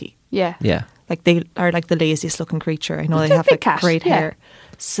besides sulky. Yeah. Yeah. Like they are like the laziest looking creature. I know they They're have big like cat, great yeah. hair.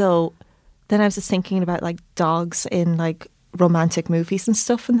 So then I was just thinking about like dogs in like romantic movies and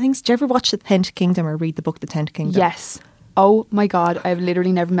stuff and things. Do you ever watch The Tenth Kingdom or read the book The Tenth Kingdom? Yes. Oh my God, I've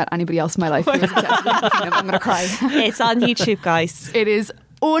literally never met anybody else in my life who is obsessed with the Kingdom. I'm going to cry. It's on YouTube, guys. It is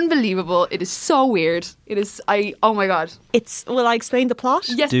unbelievable. It is so weird. It is, oh my God. Will I explain the plot?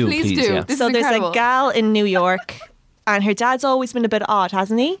 Yes, Do, please please, do. yeah. This So is there's incredible. a gal in New York and her dad's always been a bit odd,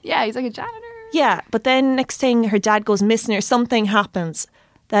 hasn't he? Yeah, he's like a janitor. Yeah, but then next thing her dad goes missing or something happens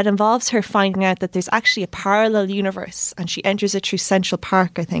that involves her finding out that there's actually a parallel universe, and she enters it through Central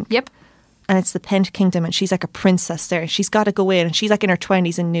Park, I think. Yep. And it's the 10th Kingdom, and she's like a princess there. She's got to go in, and she's like in her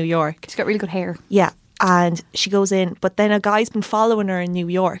 20s in New York. She's got really good hair. Yeah, and she goes in, but then a guy's been following her in New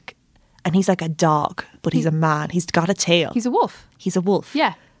York, and he's like a dog, but he's a man. He's got a tail. He's a wolf. He's a wolf.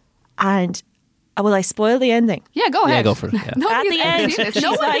 Yeah. And will I spoil the ending? Yeah, go ahead. Yeah, go for it. Yeah. Nobody At has the ever end, seen this. No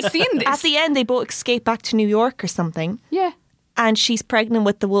she's one like- has seen this. At the end, they both escape back to New York or something. Yeah. And she's pregnant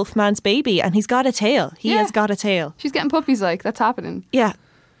with the wolfman's baby, and he's got a tail. He Yeah. has got a tail. She's getting puppies, like, that's happening. Yeah.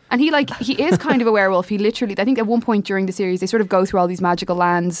 And he is kind of a werewolf. He literally, I think at one point during the series, they sort of go through all these magical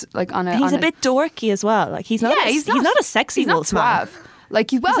lands, like on a. And he's on a bit dorky as well. Like he's not. Yeah, he's not a sexy he's not wolfman. suave.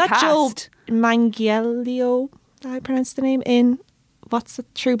 Like he's well Is that Joe cast. Manganiello? Did I pronounce the name in What's the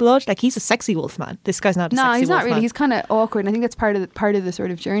True Blood? Like he's a sexy wolfman. This guy's not a No, sexy he's not wolfman. really. He's kind of awkward, and I think that's part of the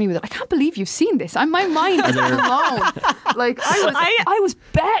sort of journey with it. I can't believe you've seen this. My mind is blown. Like I was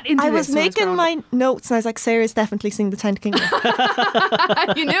bet into I this. was when making growing my notes, and I was like, Sarah's definitely seen the 10th Kingdom.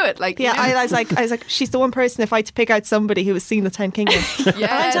 up. You knew it. Like you Yeah, knew it. I was like, she's the one person if I had to pick out somebody who has seen the 10 Kingdoms. And I'm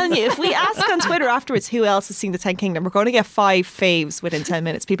Yes. telling you, if we ask on Twitter afterwards who else has seen the 10 Kingdom, we're going to get 5 faves within 10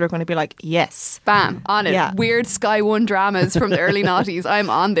 minutes. People are going to be like, yes. Bam on it. Yeah. Weird Sky One dramas from the early noughties. I'm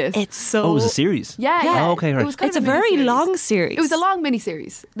on this. It's so... Oh, it was a series? yeah. Oh, okay, right. It was kind It's a of very miniseries. long series. It was a long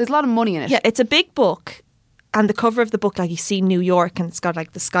miniseries. There's a lot of money in it. Yeah, it's a big book. And the cover of the book, like you see New York, and it's got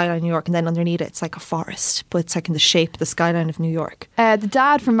like the skyline of New York, and then underneath it, it's like a forest, but it's like in the shape of the skyline of New York. The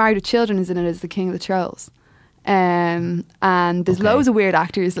dad from Married with Children is in it as the King of the Trolls. And there's Okay. loads of weird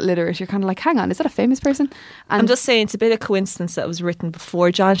actors that litter it. You're kind of like, hang on, is that a famous person? And I'm just saying, it's a bit of coincidence that it was written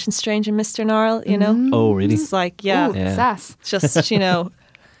before Jonathan Strange and Mr. Gnarl, you know? Oh, really? It's like, yeah, Ooh, Yeah. sass. just, you know,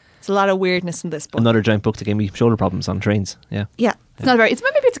 there's a lot of weirdness in this book. Another giant book that gave me shoulder problems on trains. Yeah. Yeah. It's not very. Maybe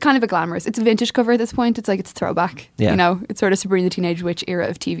it's kind of a glamorous. It's a vintage cover at this point. It's like it's throwback. Yeah. You know, it's sort of Sabrina the Teenage Witch era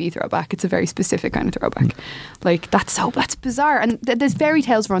of TV throwback. It's a very specific kind of throwback. Like that's bizarre. And there's fairy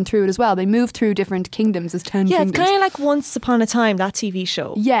tales run through it as well. They move through different kingdoms as 10 Yeah, it's kingdoms. kind of like Once Upon a Time, that TV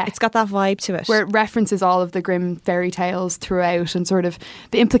show. Yeah. It's got that vibe to it. where it references all of the grim fairy tales throughout, and sort of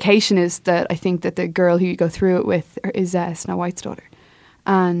the implication is that I think that the girl who you go through it with is Snow White's daughter,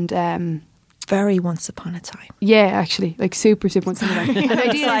 and very Once Upon a Time. yeah, actually, like super one. The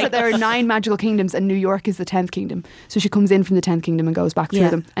idea is like- that there are 9 magical kingdoms, and New York is the 10th kingdom. So she comes in from the 10th kingdom and goes back through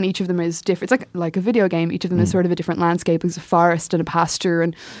Yeah. them, and each of them is different. It's like a video game. Each of them is sort of a different landscape. There's a forest and a pasture,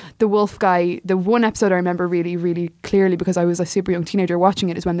 and the wolf guy. The one episode I remember really, really clearly because I was a super young teenager watching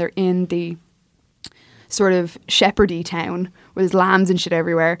it is when they're in the sort of shepherdy town where there's lambs and shit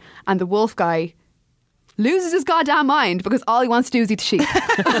everywhere, and the wolf guy loses his goddamn mind because all he wants to do is eat the sheep.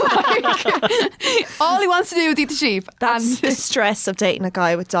 All he wants to do is eat the sheep. That's And the stress of dating a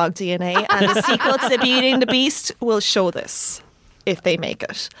guy with dog DNA. And the sequel to Beauty and the Beast will show this if they make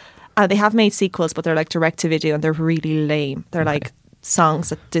it. They have made sequels, but they're like direct to video and they're really lame. They're like songs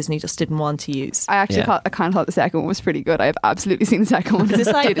that Disney just didn't want to use. I actually Yeah. I kind of thought the second one was pretty good. I have absolutely seen the second one. Is this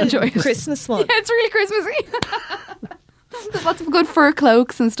like did enjoy it. Christmas one? Yeah, it's really Christmassy. There's lots of good fur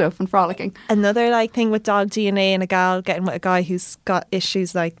cloaks and stuff and frolicking. Another like thing with dog DNA and a gal getting with a guy who's got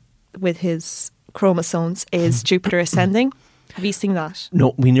issues like with his chromosomes is Jupiter Ascending. Have you seen that?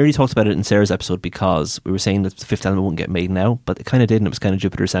 No, we nearly talked about it in Sarah's episode because we were saying that the Fifth Element wouldn't get made now, but it kind of did, and it was kind of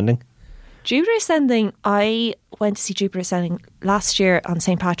Jupiter Ascending. Jupiter Ascending, I went to see Jupiter Ascending last year on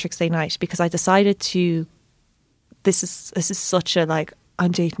St. Patrick's Day night because I decided to, this is such a like,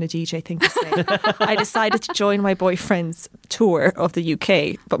 I'm dating a DJ thing to say. I decided to join my boyfriend's tour of the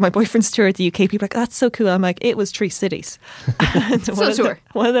UK, but my boyfriend's tour of the UK, people are like, that's so cool. I'm like, it was 3 cities. And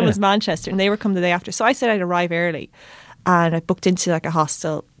one of them was Manchester, and they were coming the day after. So I said I'd arrive early, and I booked into like a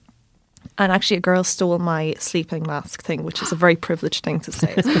hostel, And actually, a girl stole my sleeping mask thing, which is a very privileged thing to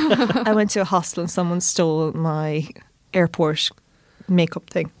say. I went to a hostel and someone stole my airport makeup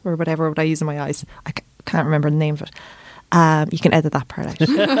thing or whatever what I use in my eyes. I can't remember the name of it. You can edit that part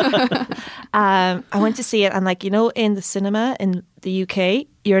out. I went to see it, and like, you know, in the cinema in the UK,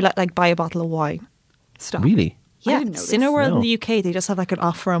 you're let like buy a bottle of wine. Stop. Really? I Yeah, didn't know this. Cineworld No. in the UK, they just have like an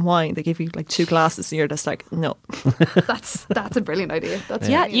offer on wine. They give you like 2 glasses, and you're just like, no. That's a brilliant idea. That's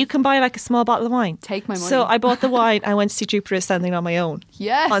Yeah, brilliant. you can buy like a small bottle of wine. Take my money. So I bought the wine. I went to see Jupiter Ascending on my own.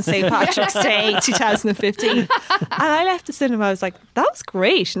 Yes. On St. Patrick's Day 2015. And I left the cinema, I was like, that was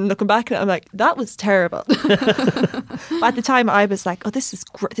great. And looking back at it, I'm like, that was terrible. But at the time, I was like, oh, this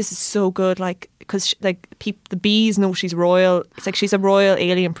is so good. Like, because like the bees know she's royal. It's like she's a royal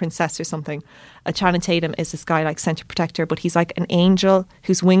alien princess or something. Channing Tatum is this guy like center protector, but he's like an angel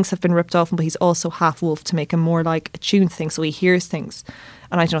whose wings have been ripped off him, but he's also half wolf to make him more like a tuned thing, so he hears things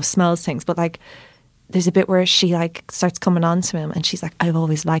and I don't know, smells things. But like there's a bit where she like starts coming on to him and she's like, I've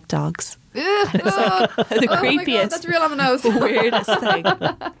always liked dogs. Ugh, The oh my creepiest, God, that's real on the nose. weirdest thing.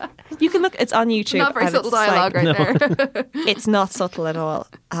 You can look, it's on YouTube. Not very and subtle it's like- dialogue right there. It's not subtle at all.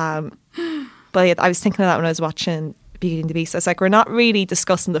 But yeah, I was thinking of that when I was watching Beauty and the Beast. I was like, we're not really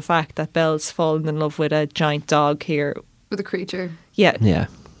discussing the fact that Belle's fallen in love with a giant dog here. With a creature. Yeah. Yeah.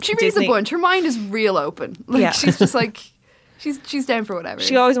 She reads Disney- a bunch. Her mind is real open. Like, Yeah. she's just like, she's down for whatever.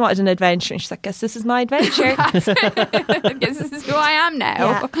 She always wanted an adventure, and she's like, guess this is my adventure. Guess this is who I am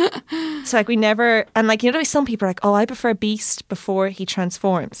now. Yeah. So like we never, and like, you know, some people are like, oh, I prefer Beast before he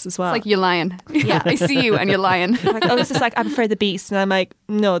transforms as well. It's like, you're lying. Yeah. I see you and you're lying. Like, oh, this is like, I prefer the Beast. And I'm like,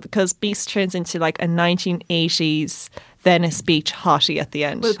 no, because Beast turns into like a 1980s Venice Beach hottie at the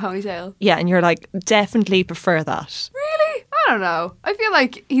end. With a ponytail. Yeah, and you're like, definitely prefer that. Really? I don't know. I feel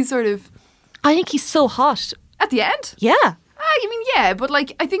like he's sort of I think he's so hot. at the end. Yeah. I mean, yeah, but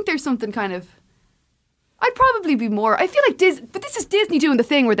like, I think there's something kind of. I'd probably be more. I feel like but this is Disney doing the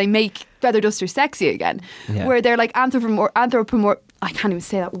thing where they make feather dusters sexy again, Yeah. where they're like anthropomorph. I can't even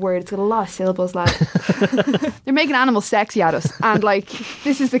say that word. It's got a lot of syllables, lad. They're making animals sexy at us, and like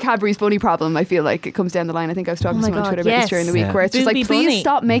this is the Cadbury's bunny problem. I feel like it comes down the line. I think I was talking Oh to my someone on God, Twitter about this yes. during the week, Yeah. where it's just like, Booby please bunny.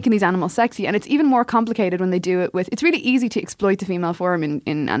 stop making these animals sexy, and it's even more complicated when they do it with. It's really easy to exploit the female form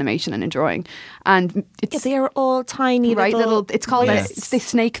in animation and in drawing, and it's Yeah, they are all tiny right little. It's called Yeah. they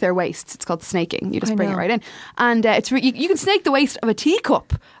snake their waists. It's called snaking. You just I bring it know. right in, and it's you can snake the waist of a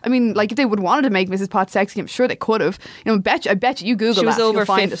teacup. I mean, like if they would wanted to make Mrs. Potts sexy, I'm sure they could have. You know, I bet you Google She was that, over you'll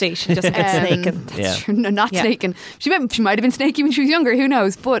find 50. it. She just gets snaken. That's Yeah. true. No, not Yeah. snaking. She might have been snaky when she was younger. Who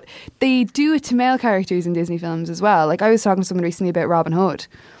knows? But they do it to male characters in Disney films as well. Like I was talking to someone recently about Robin Hood.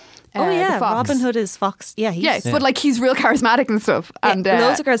 Oh the yeah, fox. Robin Hood is Fox. Yeah, he's, Yeah, but like he's real charismatic and stuff. yeah, And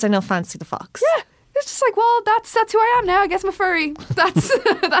loads of girls I know fancy the fox. yeah, it's just like, well, that's who I am now. I guess I'm a furry. That's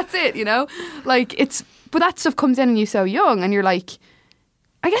that's it, you know. Like but that stuff comes in and you're so young, and you're like,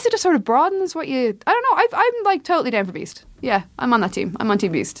 I guess it just sort of broadens what you. I don't know. I'm like totally down for Beast. Yeah, I'm on that team. I'm on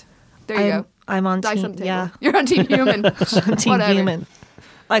Team Beast. There you go. I'm on Dice team. on the table. Yeah, You're on Team Human. I'm team Whatever. human.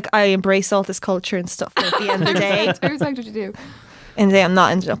 Like I embrace all this culture and stuff. But at the end of the day, I respect what you do. in the day, I'm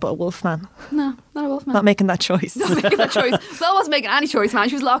not ending up with a wolf man. No, not a wolf man. Not making that choice. Not making that choice. Belle wasn't making any choice, man.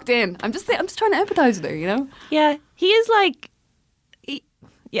 She was locked in. I'm just trying to empathise with her, you know. Yeah, he is like,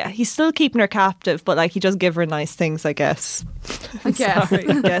 he's still keeping her captive, but like he does give her nice things, I guess. I guess. Sorry,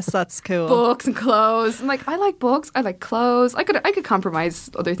 I guess that's cool. Books and clothes. I'm like, I like books. I like clothes. I could compromise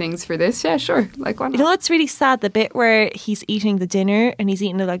other things for this. Yeah, sure. Like, why You not? know what's really sad? The bit where he's eating the dinner and he's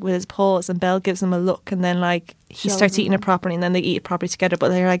eating it like with his paws, and Belle gives him a look, and then like he Shows starts him. eating it properly, and then they eat it properly together. But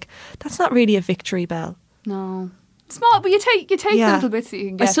they're like, that's not really a victory, Belle. No. Small, but you take the Yeah. little bits that you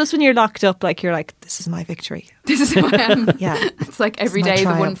can I get. suppose when you're locked up, like you're like, this is my victory. This is who I am. Yeah. It's like This every is my day the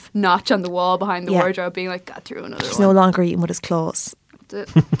one triumph. notch on the wall behind the Yeah. wardrobe being like, got through another He's one. no longer eating with his claws.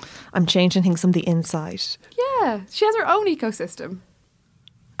 That's it. I'm changing things from the inside. Yeah. She has her own ecosystem.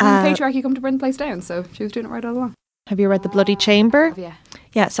 Uh, And the patriarchy come to bring the place down, so she was doing it right all along. Have you read The Bloody Chamber? Yeah.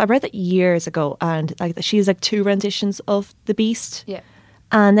 Yeah, so I read that years ago, and like she has like 2 renditions of The Beast. Yeah.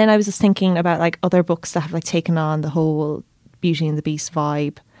 And then I was just thinking about like other books that have like taken on the whole Beauty and the Beast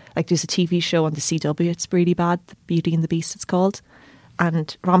vibe. Like there's a TV show on the CW, it's really bad, The Beauty and the Beast it's called.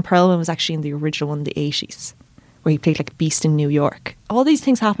 And Ron Perlman was actually in the original one in the 80s, where he played like Beast in New York. All these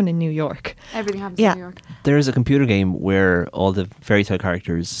things happen in New York. Everything happens Yeah. in New York. There is a computer game where all the fairy tale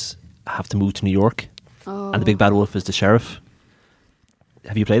characters have to move to New York, Oh. and the big bad wolf is the sheriff.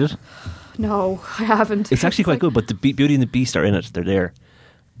 Have you played it? No, I haven't. It's actually quite like- good, but the Beauty and the Beast are in it. They're there.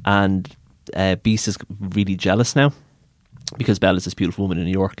 And Beast is really jealous now because Belle is this beautiful woman in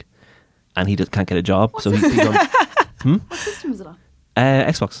New York and he just can't get a job. So he What system is it on?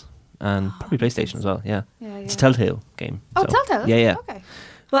 Xbox. and probably PlayStation as well. Yeah, Yeah, it's a yeah. Telltale game. Oh, so- Telltale. Yeah. Okay.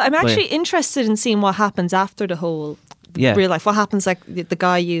 Well, I'm yeah. actually interested in seeing what happens after the whole Yeah. real life. What happens, like the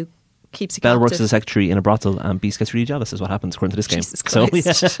guy you keeps you Belle captive. works as a secretary in a brothel, and Beast gets really jealous. Is what happens according to this game. Jesus So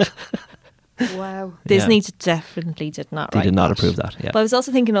Christ. yeah, Wow. Disney Yeah. definitely did not. they write did not that. approve that. Yeah, But I was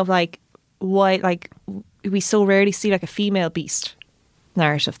also thinking of like why, like we so rarely see like a female Beast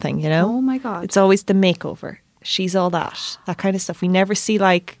narrative thing. You know, Oh my God. it's always the makeover. She's all that kind of stuff. We never see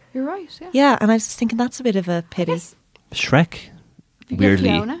like You're right. Yeah. yeah. And I was just thinking that's a bit of a pity. guess- Shrek. You get Weirdly,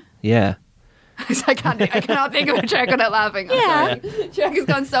 Fiona? yeah. I cannot think of a Shrek without laughing. I'm Yeah. sorry. Shrek has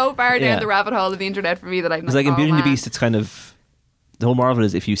gone so far down Yeah. the rabbit hole of the internet for me that I'm Because like in oh, Beauty and the man. Beast, it's kind of the whole marvel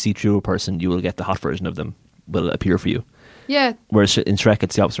is if you see through a person, you will get the hot version of them will appear for you. Yeah. Whereas in Shrek,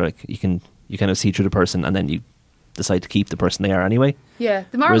 it's the opposite. Like you kind of see through the person, and then you decide to keep the person they are anyway. Yeah.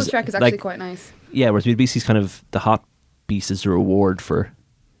 The Marvel Whereas, Shrek is actually like- quite nice. Yeah. Whereas Beauty and the Beast is kind of the hot beast is the reward for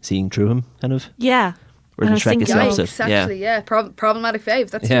seeing through him, kind of. Yeah. Whereas And in I was Shrek, it's the thinking- opposite. Yikes, actually, yeah. Problematic faves.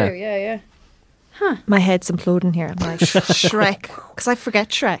 That's Yeah. true. Yeah, yeah. My head's imploding here. I'm like Shrek because I forget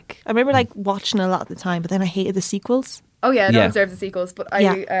Shrek. I remember like watching a lot at the time, but then I hated the sequels. Oh yeah, no Yeah. one deserves the sequels, but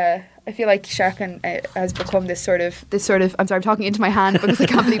Yeah. I feel like Shrek has become this sort of. I'm sorry, I'm talking into my hand because I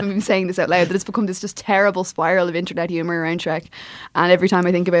can't believe I'm saying this out loud. That it's become this just terrible spiral of internet humor around Shrek, and every time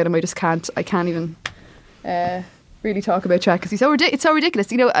I think about him, I can't even really talk about Shrek because it's so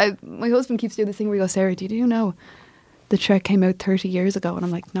ridiculous. You know, my husband keeps doing this thing where he goes, "Sarah, do you know that Shrek came out 30 years ago?" And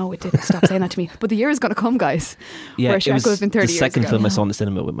I'm like, "No, it didn't. Stop saying that to me." But the year is going to come, guys. Yeah, where it Shrek was would have been 30 the years second ago. film I saw in the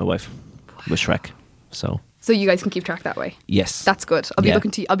cinema with my wife was Shrek. So So you guys can keep track that way. yes, That's good. I'll be Yeah.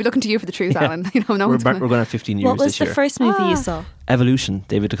 looking to you for the truth, Yeah. Alan. You know, no we're one's we're gonna. going to have 15 years What was this the year. first movie Ah. you saw? Evolution,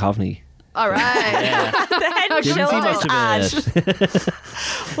 David Duchovny. All right. The Head and Didn't see Shoulders much ad. of it.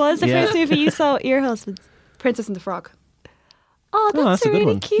 What was the Yeah. first movie you saw? Ear Husbands. Princess and the Frog. Oh, that's a good really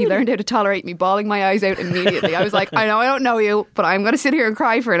one. cute. He learned how to tolerate me bawling my eyes out immediately. I was like, I know I don't know you, but I'm going to sit here and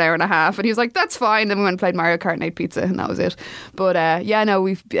cry for an hour and a half. And he was like, that's fine. Then we went and played Mario Kart and ate pizza, and that was it. But yeah, no,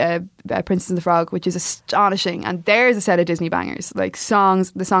 we've Princess and the Frog, which is astonishing. And there's a set of Disney bangers, like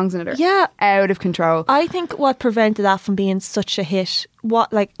the songs in it are Yeah. out of control. I think what prevented that from being such a hit,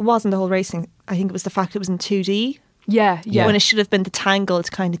 wasn't the whole racing. I think it was the fact it was in 2D. Yeah, yeah. When it should have been the tangled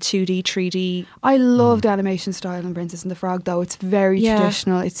kind of 2D, 3D. I love the animation style in Princess and the Frog, though. It's very Yeah.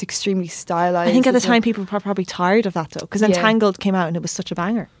 traditional. It's extremely stylized. I think at the It's time people were probably tired of that though, because Yeah. Entangled came out and it was such a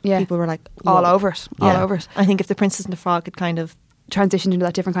banger. Yeah. People were like all whoa. over it. All Yeah. over it. I think if the Princess and the Frog had kind of Transitioned into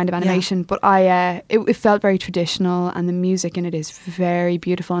that different kind of animation, but it felt very traditional, and the music in it is very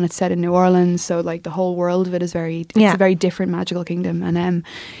beautiful, and it's set in New Orleans, so like the whole world of it is it's Yeah. a very different magical kingdom, and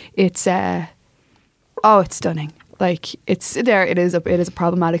it's it's stunning. Like it is a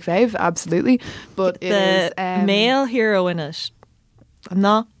problematic fave, absolutely, but it the is male hero in it. I'm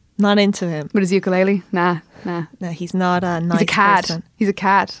not into him. with his ukulele. Nah. No, he's not a nice He's a cat. person. He's a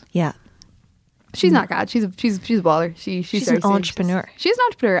cat. Yeah. She's not bad. She's a baller. She's She's very an serious. entrepreneur. She's an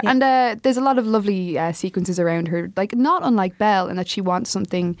entrepreneur, Yeah. and there's a lot of lovely sequences around her. Like not unlike Belle, in that she wants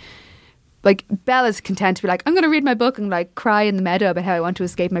something. Like Belle is content to be like, I'm going to read my book and like cry in the meadow about how I want to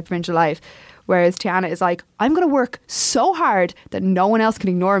escape my provincial life. Whereas Tiana is like, I'm going to work so hard that no one else can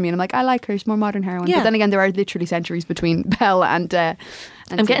ignore me. And I'm like, I like her. She's more modern heroine. Yeah. But then again, there are literally centuries between Belle and I'm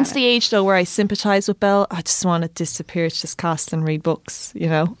getting to Tiana. the age though where I sympathise with Belle. I just want to disappear to this cast and read books, you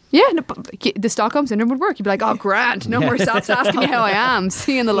know? Yeah, no, but like, the Stockholm Syndrome would work. You'd be like, oh, grand. No more stops asking me how I am.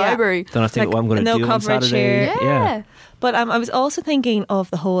 See you in the Yeah. library. Don't have to think Like, what I'm going to no do on coverage Saturday. here. Yeah. But I was also thinking of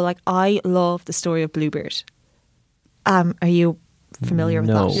the whole, like, I love the story of Bluebeard. Are you familiar with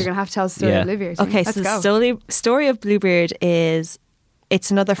No. that? You're going to have to tell the story Yeah. of Olivia. Okay, Let's so go. the story of Bluebeard is,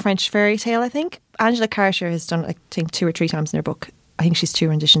 it's another French fairy tale, I think. Angela Carter has done it, I think, 2 or 3 times in her book. I think she's 2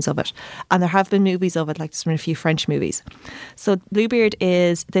 renditions of it. And there have been movies of it, like there's been a few French movies. So Bluebeard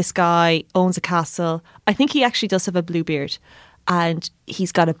is this guy, owns a castle. I think he actually does have a blue beard. And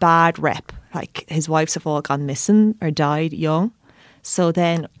he's got a bad rep. Like his wives have all gone missing or died young. So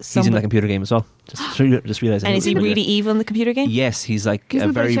then He's in that computer game as well. Just realising. and is he really evil in the computer game? Yes, he's like He's a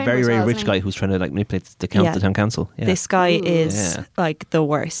in very, Blade very, Chamber as very well, rich isn't he? guy who's trying to like manipulate the Yeah. town council. Yeah. This guy Ooh. is Yeah. like the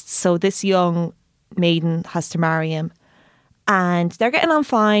worst. So this young maiden has to marry him. And they're getting on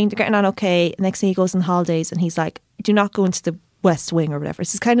fine. They're getting on okay. Next thing he goes on holidays and he's like, do not go into the West Wing or whatever.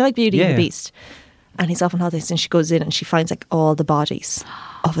 This is kind of like Beauty and Yeah. the Beast. And he's off on holidays and she goes in and she finds like all the bodies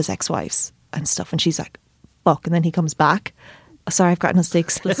of his ex-wives and stuff. And she's like, fuck. And then he comes back. Oh, sorry, I've gotten us the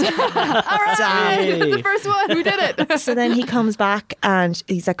explicit. That's the first one. We did it. So then he comes back and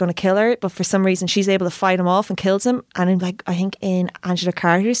he's like going to kill her, but for some reason she's able to fight him off and kills him. And in like I think in Angela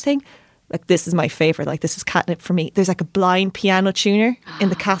Carter's thing, like this is my favorite. Like this is catnip for me. There's like a blind piano tuner in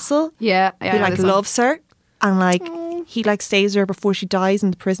the castle. Yeah, Who like this one. loves her, and like he like stays with her before she dies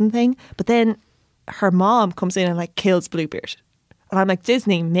in the prison thing. But then her mom comes in and like kills Bluebeard, and I'm like,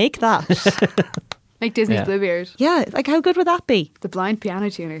 Disney, make that. Like Disney's Yeah. Bluebeard, Yeah, like how good would that be? the blind piano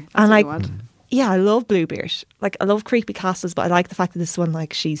tuner. That's And what like, you want. yeah, I love Bluebeard. Like I love creepy castles, but I like the fact that this one,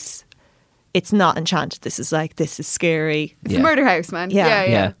 like it's not enchanted. This is scary. It's Yeah. a murder house, man. Yeah. Yeah, yeah.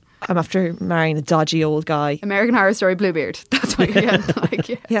 Yeah. I'm after marrying a dodgy old guy. American Horror Story Bluebeard. That's what you're getting. Like,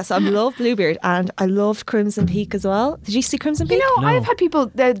 yeah. Yes, I love Bluebeard, and I loved Crimson Peak as well. Did you see Crimson Peak? You know, No. I've had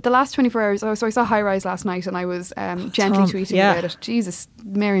people the last 24 hours. So I saw High Rise last night, and I was gently Tom, tweeting yeah. about it. Jesus,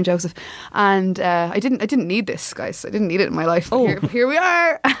 Mary and Joseph, and I didn't need this, guys. I didn't need it in my life. But Oh. here we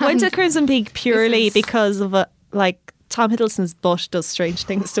are. Went to Crimson Peak purely is- because of like Tom Hiddleston's butt does strange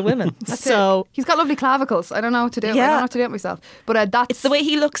things to women. That's So it. He's got lovely clavicles. I don't know what to do. I Yeah. don't know what to do with myself. But that's it's the way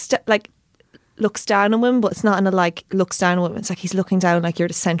he looks down on women, but it's not in a like looks down on women. It's like he's looking down like you're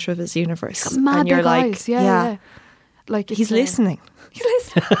the centre of his universe, mad and you're big like, eyes. Yeah. Like he's it's, listening. He's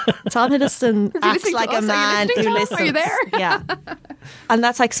listening. Tom Hiddleston you acts listening to like a us? Are you man listening who to us? listens. Are you there? Yeah, and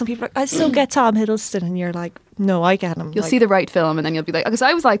that's like some people are like, I still get Tom Hiddleston, and you're like, no, I get him. You'll Like, see the right film, and then you'll be like, because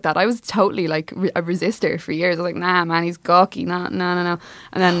I was like that. I was totally like a resistor for years. I was like, nah, man, he's gawky. No. And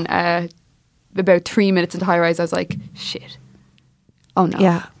then about 3 minutes into High Rise, I was like, shit. Oh no.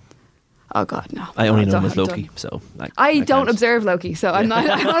 yeah. Oh god, no. I only know him Don't- as Loki, don't. so like, I don't can't. observe Loki, so I'm not.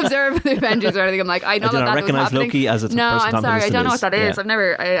 I don't observe the Avengers or anything. I'm like, I know do not that was recognise happening. Loki as a no, person I'm Tom sorry, I Hiddleston don't know is. what that is.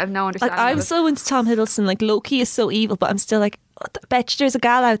 Yeah. I have no Like understanding. I'm of it. so into Tom Hiddleston. Like Loki is so evil, but I'm still like, oh, bet you there's a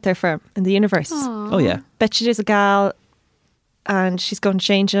gal out there for him in the universe. Oh yeah. Bet you there's a gal, and she's going to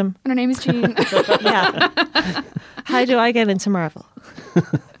change him. And her name is Jean. Yeah. How do I get into Marvel?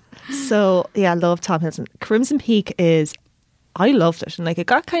 So yeah, I love Tom Hiddleston. Crimson Peak I loved it, and like it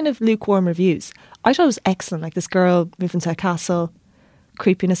got kind of lukewarm reviews. I thought it was excellent. Like this girl moving to a castle,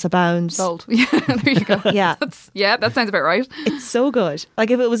 creepiness abounds. Sold. Yeah, there you go. Yeah. That sounds about right. It's so good.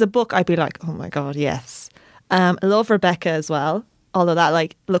 Like if it was a book, I'd be like, oh my god, yes. I love Rebecca as well. Although that,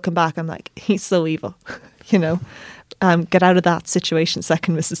 like looking back, I'm like, he's so evil. You know, get out of that situation,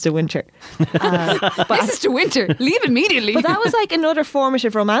 second Mrs. De Winter. Mrs. De Winter, leave immediately. But that was like another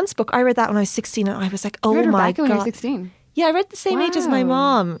formative romance book. I read that when I was 16, and I was like, oh you read my Rebecca when you were god. 16. Yeah, I read the same age as my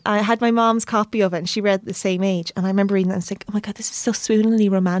Wow. mom. I had my mom's copy of it, and she read the same age. And I remember reading that and I was like, oh my god, this is so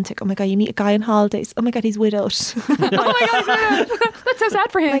swooningly romantic. Oh my god, you meet a guy on holidays. Oh my god, he's widowed. Oh my god, that's so sad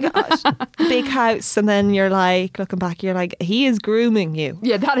for him. Big house, and then you're like, looking back, you're like, he is grooming you.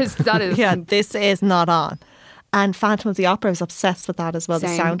 Yeah, that is. Yeah, this is not on. And Phantom of the Opera, I was obsessed with that as well.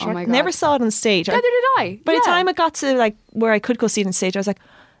 Same. The Oh soundtrack. my God. Never saw it on stage. Neither did I. By the Yeah. time I got to like where I could go see it on stage, I was like,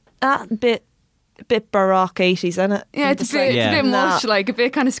 bit baroque 80s, isn't it? Yeah, I'm it's just a bit, like, Yeah. it's a bit nah. much, like a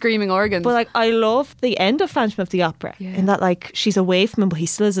bit kind of screaming organs. But like, I love the end of Phantom of the Opera, Yeah. in that like she's away from him, but he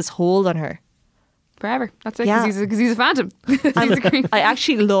still has this hold on her. forever. That's it. Yeah. Because he's a phantom. 'Cause he's a creep. I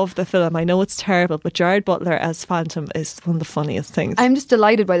actually love the film. I know it's terrible, but Jared Butler as Phantom is one of the funniest things. I'm just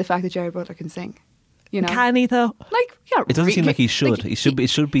delighted by the fact that Jared Butler can sing. You know, Can he though? like yeah, It doesn't seem like he should. It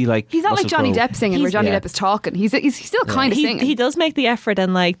should be like He's not like Russell Johnny Crowe. Depp singing, where He's- Johnny yeah. Depp is talking. He's still kind of singing. He does make the effort,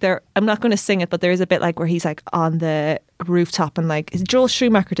 and like I'm not going to sing it, but there is a bit like where he's like on the rooftop, and like Joel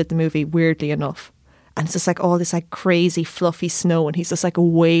Schumacher did the movie, weirdly enough, and it's just like all this like crazy fluffy snow, and he's just like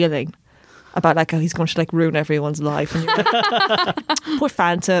wailing about like how he's going to like ruin everyone's life, and you're like, poor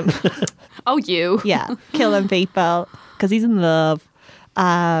Phantom, Oh, you. yeah, killing people because he's in love.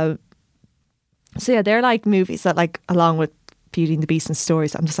 So yeah, they're like movies that like, along with Beauty and the Beast and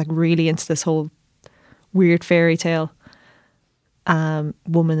stories, I'm just like really into this whole weird fairy tale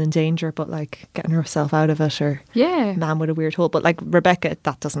woman in danger, but like getting herself out of it, or Yeah. man with a weird hole. But like Rebecca,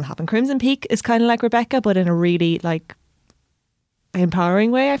 that doesn't happen. Crimson Peak is kind of like Rebecca, but in a really like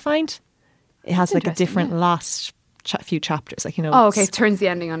empowering way, I find. It has like a Interesting, different yeah. last few chapters, like, you know. Oh, it's okay. It turns the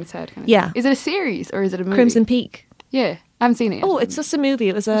ending on its head. Kind of Yeah. thing. Is it a series or is it a movie? Crimson Peak. Yeah. I haven't seen it yet. Oh, it's just a movie.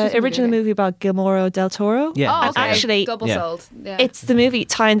 It was It's just an a movie, original okay. movie about Guillermo del Toro. Yeah. Oh, that's okay. right. Actually, double Yeah. sold. Yeah. It's the movie,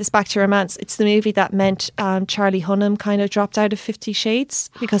 tying this back to romance, it's the movie that meant Charlie Hunnam kind of dropped out of 50 Shades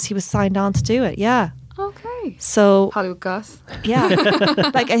because he was signed on to do it. Yeah. okay. So, Hollywood goss. yeah.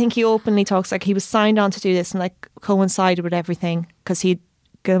 Like, I think he openly talks like he was signed on to do this, and like coincided with everything because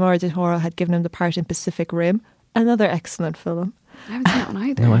Guillermo del Toro had given him the part in Pacific Rim. Another excellent film. I haven't seen that one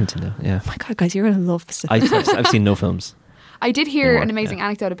either. No, I haven't seen that. Yeah, Oh my God, guys, you're going to love Pacific Rim. I've seen no films. I did hear More, an amazing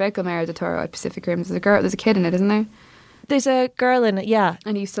anecdote about Guillermo del Toro at Pacific Rim. There's a kid in it, isn't there? There's a girl in it, yeah.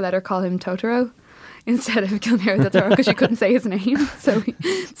 And he used to let her call him Totoro instead of Guillermo del Toro because she couldn't say his name.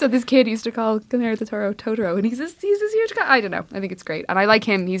 So this kid used to call Guillermo del Toro Totoro, and he's this huge guy. I don't know. I think it's great, and I like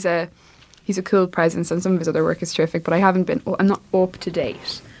him. He's a he's a cool presence, and some of his other work is terrific. But I'm not up to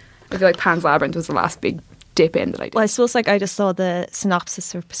date. I feel like Pan's Labyrinth was the last big dip in that I did. Well, I suppose like I just saw the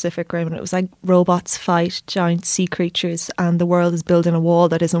synopsis of Pacific Rim, and it was like robots fight giant sea creatures, and the world is building a wall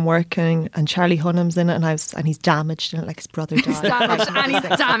that isn't working, and Charlie Hunnam's in it, and he's damaged in it, like his brother died.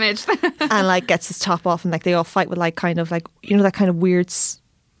 He's damaged. And like gets his top off, and like they all fight with like kind of like, you know, that kind of weird.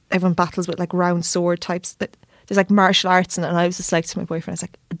 Everyone battles with like round sword types. That there's like martial arts in it, and I was just like to my boyfriend, I was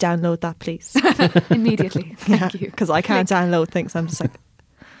like, download that, please. Immediately. Thank you. Because I can't download things. I'm just like,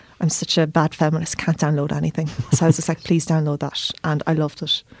 I'm such a bad feminist, can't download anything. So I was just like, please download that. And I loved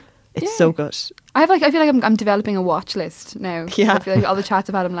it. It's so good. I feel like I'm developing a watch list now. Yeah. I feel like all the chats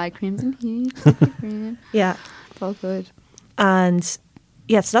I've had, I'm like, Crimson Peak. Yeah. It's all good. And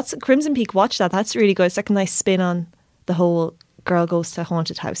yeah, so that's Crimson Peak. Watch that. That's really good. It's like a nice spin on the whole girl goes to a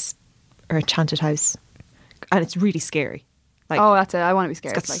haunted house or enchanted house. And it's really scary. Like, oh, that's it. I want to be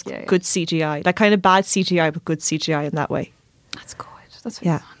scared. It's got good CGI. Like kind of bad CGI, but good CGI in that way. That's good. That's what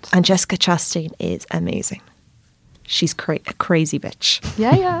Yeah. you want. And Jessica Chastain is amazing. She's a crazy bitch.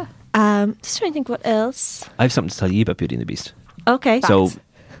 Yeah. Just trying to think what else. I have something to tell you about Beauty and the Beast. Okay. So,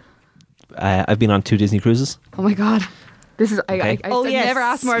 I've been on 2 Disney cruises. Oh my God. This is. Okay. I yes. never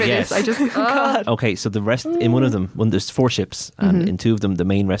asked more of Yes. this. I just. Okay, so the rest in one of them, there's 4 ships, and in 2 of them, the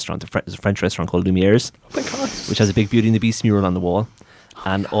main restaurant, there's a French restaurant called Lumiere's, which has a big Beauty and the Beast mural on the wall,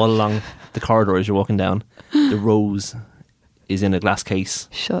 and all along the corridor as you're walking down, the rose is in a glass case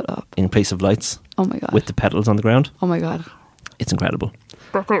Shut up. in place of lights Oh my God. with the petals on the ground. Oh my God. It's incredible.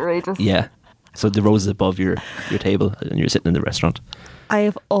 That's outrageous. Yeah. So the rose is above your table, and you're sitting in the restaurant. I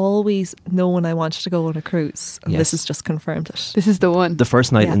have always known I wanted to go on a cruise, and Yes. this has just confirmed it. This is the one. The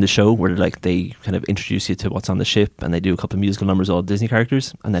first night Yeah. in the show, where like they kind of introduce you to what's on the ship, and they do a couple of musical numbers, all Disney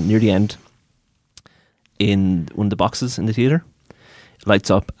characters, and then near the end, in one of the boxes in the theatre, it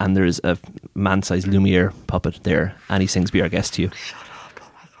lights up, and there's a man-sized Lumiere puppet there, and he sings "Be Our Guest" to you. Shut up!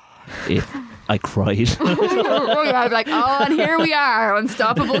 Oh my God! I cried. I'm like, oh, and here we are,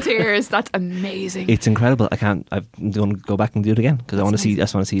 unstoppable tears. That's amazing. It's incredible. I'm going to go back and do it again because I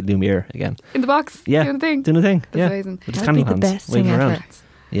just want to see Lumiere again. In the box. Yeah, Doing the thing. Doing the thing. That's yeah, amazing. with his That'd be candle the hands best thing waving ever. around.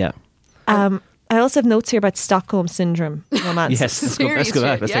 Yeah. I also have notes here about Stockholm Syndrome romance. Yes. Let's go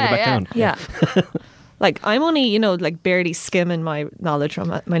back. Serious Let's take it back down. Yeah. Like I'm only, like barely skimming my knowledge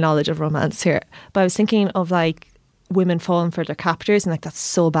of romance here. But I was thinking of like women falling for their captors, and like that's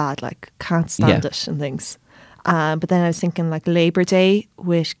so bad. Like can't stand it and things. But then I was thinking like Labor Day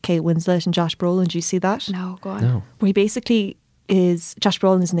with Kate Winslet and Josh Brolin. Do you see that? No, go on. No. Where he basically Josh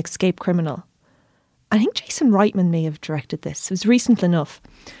Brolin is an escaped criminal. I think Jason Reitman may have directed this. It was recent enough.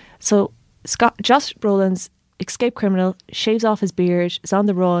 So Josh Brolin's escaped criminal, shaves off his beard, is on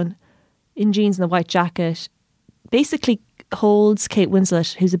the run, in jeans and a white jacket, basically holds Kate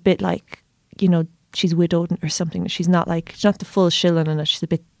Winslet, who's a bit like, she's widowed or something. She's not the full shilling in it. She's a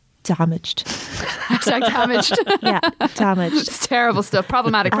bit damaged. Hashtag damaged. Yeah, damaged. It's terrible stuff.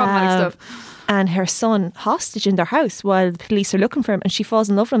 Problematic stuff. And her son hostage in their house while the police are looking for him, and she falls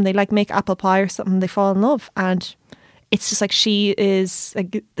in love with him. They like make apple pie or something. They fall in love, and it's just like she is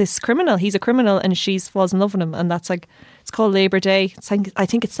like this criminal. He's a criminal, and she falls in love with him, and that's like it's called Labor Day. I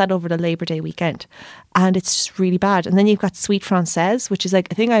think it's set over the Labor Day weekend, and it's just really bad. And then you've got Sweet Francaise, which is like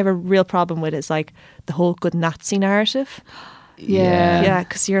a thing I have a real problem with. Is like the whole good Nazi narrative. Yeah. Yeah,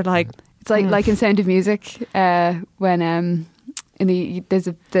 because you're like It's like in Sound of Music when there's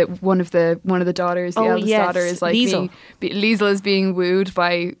one of the daughters, the eldest daughter is like Liesl. Liesl is being wooed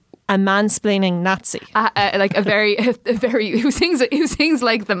by a mansplaining Nazi. like a very who sings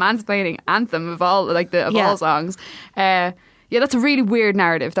like the mansplaining anthem of all all songs. Yeah, that's a really weird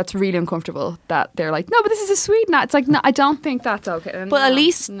narrative. That's really uncomfortable. That they're like, no, but this is a sweet nat. It's like, no, I don't think that's okay. But No, at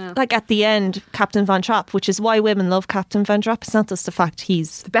least, no. like at the end, Captain Van Trapp, which is why women love Captain Van Trapp. It's not just the fact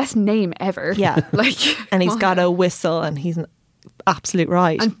he's the best name ever. Yeah. like, and he's come got on. a whistle, and he's an absolute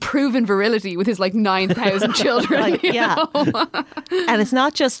right. And proven virility with his 9,000 children. Like, you yeah. know? And it's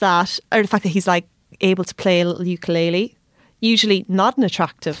not just that, or the fact that he's like able to play a little ukulele. Usually not an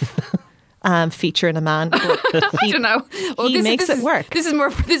attractive feature in a man. But I don't know. Well, he makes it work. This is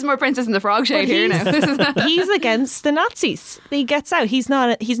more Princess and the Frog shade here now. This is He's against the Nazis. He gets out. He's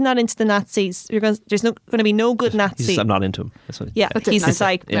not into the Nazis. There's going to be no good Nazi. I'm not into him. That's what, Yeah, That's it, he's nice. just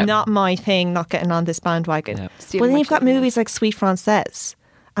like, Yeah. not my thing, not getting on this bandwagon. Yeah. But Stealing then my you've got children. movies like Sweet Francaise,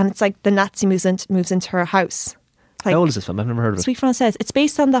 and it's like the Nazi moves into her house. Like, How old is this film? I've never heard of it. Sweet Francaise. It's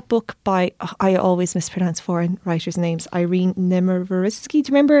based on that book by, I always mispronounce foreign writers' names, Irene Nemirovsky. Do you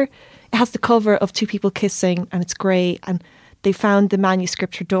remember? It has the cover of two people kissing, and it's grey, and they found the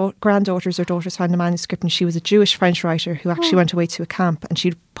manuscript. Her granddaughters or daughters found the manuscript, and she was a Jewish French writer who actually went away to a camp, and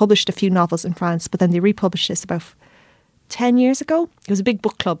she'd published a few novels in France, but then they republished this about 10 years ago. It was a big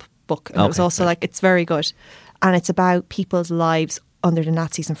book club book, and it was also like, it's very good. And it's about people's lives under the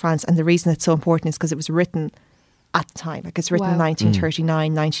Nazis in France. And the reason it's so important is because it was written at the time. Like, it's written in 1939,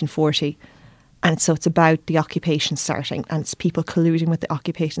 1940. And so it's about the occupation starting, and it's people colluding with the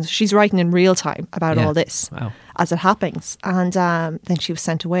occupation. So she's writing in real time about all this as it happens. And then she was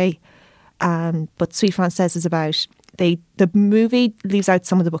sent away. But Sweet Frances is about, the movie leaves out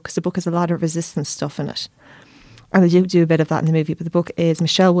some of the book, because the book has a lot of resistance stuff in it. And they do a bit of that in the movie. But the book is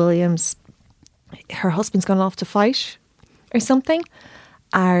Michelle Williams. Her husband's gone off to fight or something.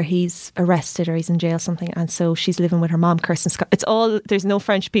 Or he's arrested, or he's in jail or something, and so she's living with her mom, Kirsten Scott. It's all, there's no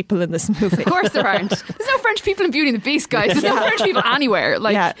French people in this movie. Of course there aren't. There's no French people in Beauty and the Beast, guys. There's no French people anywhere.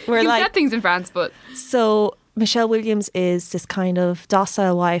 Like, you can get things in France, but... So Michelle Williams is this kind of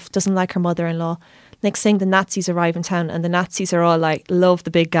docile wife, doesn't like her mother-in-law. Next thing, the Nazis arrive in town, and the Nazis are all like, love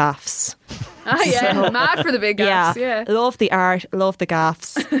the big gaffs. Ah, yeah, so, mad for the big gaffs, yeah. Love the art, love the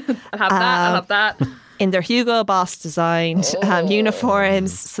gaffs. I'll have that. In their Hugo Boss designed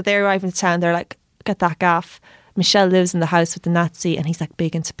uniforms. So they arrive in town, they're like, get that gaff. Michelle lives in the house with the Nazi, and he's like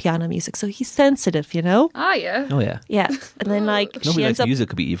big into piano music, so he's sensitive, you know? Ah, yeah. Oh, yeah. Yeah. And then like nobody she likes ends up, music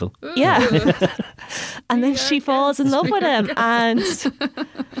could be evil. Yeah. And then she falls in love with him, and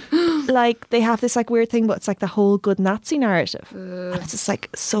like they have this like weird thing, but it's like the whole good Nazi narrative. And it's just like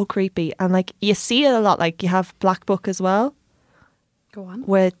so creepy. And like you see it a lot, like you have Black Book as well. Go on.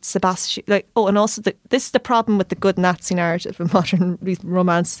 With Sebastian, like, and also this is the problem with the good Nazi narrative and modern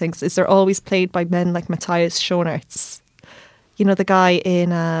romance things, is they're always played by men like Matthias Schoenaerts. You know, the guy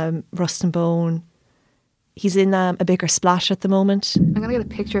in Rust and Bone. He's in A Bigger Splash at the moment. I'm going to get a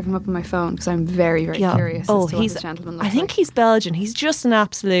picture of him up on my phone, because I'm very, very curious as to what this gentleman looks like. I think he's Belgian. He's just an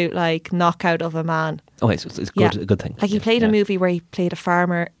absolute like knockout of a man. Okay, so it's good, a good thing. Like he played a movie where he played a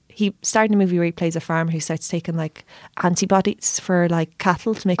farmer. He started a movie where he plays a farmer who starts taking like antibodies for like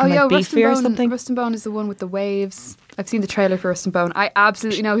cattle to make them like beefier or something. Rust and Bone is the one with the waves. I've seen the trailer for Rust and Bone. I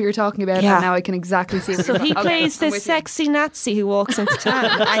absolutely know who you're talking about, and now I can exactly see what So he plays this sexy Nazi who walks into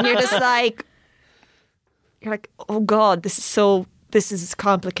town, and you're just like, oh God, this is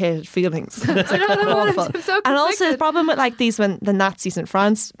complicated feelings. It's like awful. It's so and also the problem with like these, when the Nazis in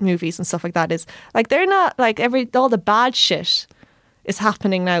France movies and stuff like that, is like they're not like all the bad shit is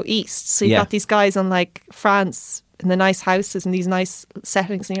happening now east. So you've got these guys on like France in the nice houses and these nice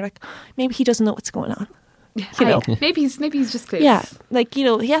settings, and you're like, maybe he doesn't know what's going on. You know, maybe he's just clueless. Yeah, like, you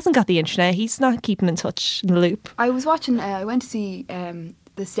know, he hasn't got the internet. He's not keeping in touch in the loop. I was watching. I went to see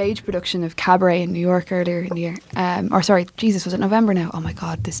the stage production of Cabaret in New York earlier in the year. Was it November now? Oh my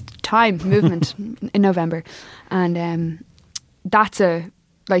God, this time movement in November, and that's the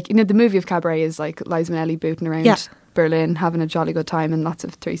movie of Cabaret is like Liza Minnelli booting around Berlin, having a jolly good time, and lots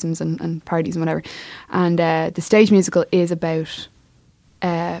of threesomes and parties and whatever. And the stage musical is about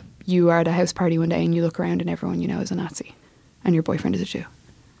you are at a house party one day and you look around and everyone you know is a Nazi and your boyfriend is a Jew.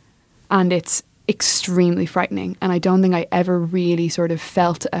 And it's extremely frightening. And I don't think I ever really sort of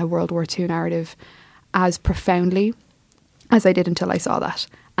felt a World War II narrative as profoundly as I did until I saw that.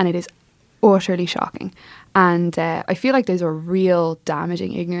 And it is utterly shocking. And I feel like there's a real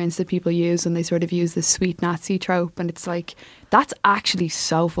damaging ignorance that people use when they sort of use the sweet Nazi trope, and it's like, that's actually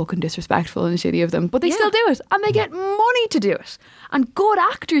so fucking disrespectful and shitty of them, but they still do it, and they get money to do it, and good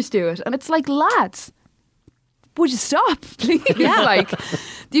actors do it, and it's like, lads, would you stop, please? Like,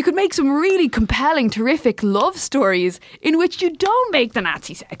 you could make some really compelling, terrific love stories in which you don't make the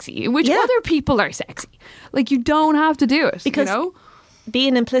Nazi sexy, in which other people are sexy. Like, you don't have to do it, because, you know?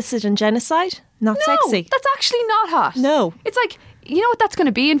 Being implicit in genocide, not sexy. That's actually not hot. No. It's like, you know what that's going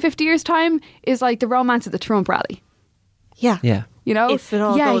to be in 50 years' time? Is like the romance at the Trump rally. Yeah. Yeah. You know? If it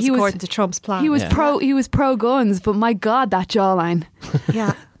all goes according to Trump's plan. He was pro guns, but my God, that jawline.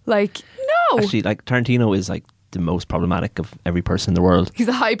 Yeah. Like, no. Actually, like, Tarantino is like the most problematic of every person in the world. He's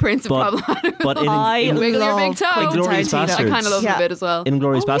the high prince of problematic. But wiggle your big toe. Inglourious Basterds, I kind of love him a bit as well. In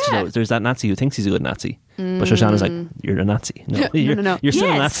Inglourious Basterds, there's that Nazi who thinks he's a good Nazi. But Shoshana's like, you're a Nazi. No, you're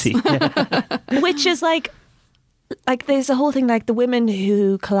still a Nazi. Yeah. Which is like there's a whole thing, like the women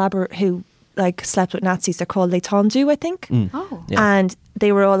who like slept with Nazis, they're called les tendus, I think. Oh. Yeah. And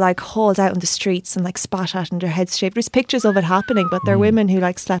they were all like hauled out on the streets and like spat at and their heads shaved. There's pictures of it happening, but they're women who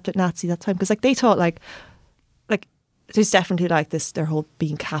like slept with Nazis at that time, because like they thought like there's definitely like this, their whole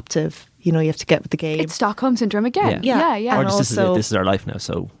being captive, you know, you have to get with the game. It's Stockholm Syndrome again. Yeah. Or just this is our life now,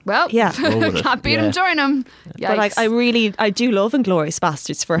 so... Well, can't beat him, join him. Yikes. But like, I do love Inglourious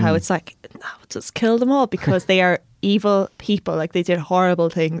Basterds for how it's like, no, just kill them all, because they are evil people, like they did horrible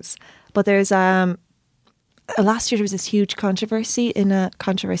things. But there's last year there was this huge controversy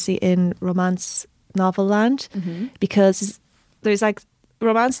in romance novel land because there's like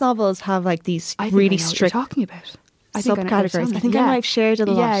romance novels have like these I think really I know what strict you're talking about. I think I know what you're subcategories. talking I think about. I might have shared it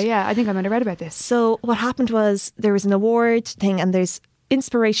a lot. Yeah. I think I might have read about this. So what happened was there was an award thing, and there's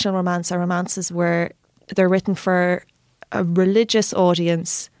inspirational romance or romances where they're written for a religious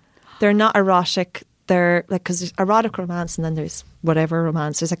audience. They're not erotic. They're like, because there's erotic romance and then there's whatever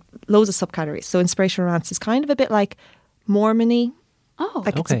romance. There's like loads of subcategories. So inspirational romance is kind of a bit like Mormony. Oh,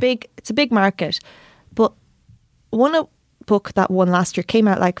 Like Okay. it's a big market. But one book that won last year came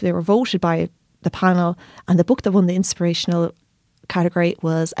out, like they were voted by the panel, and the book that won the inspirational category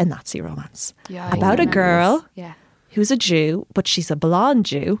was a Nazi romance yeah. I about a remember girl this. Yeah. who's a Jew, but she's a blonde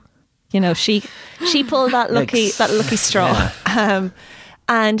Jew. You know, she pulled that lucky straw.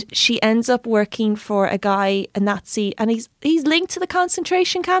 And she ends up working for a guy, a Nazi, and he's linked to the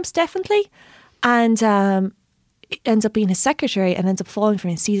concentration camps, definitely. And ends up being his secretary and ends up falling for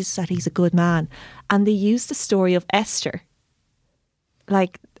him and sees that he's a good man. And they use the story of Esther.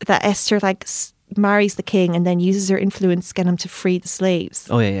 Like, that Esther, like, marries the king and then uses her influence to get him to free the slaves.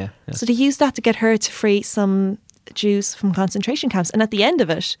 Oh yeah. So they used that to get her to free some Jews from concentration camps. And at the end of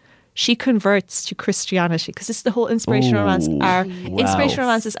it, she converts to Christianity, because this is the whole inspirational romance. Inspirational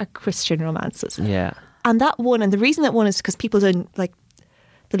romances are Christian romances. Yeah. And that won, and the reason that won is because people didn't, like,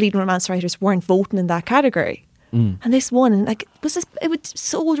 the leading romance writers weren't voting in that category. And this won, and like it was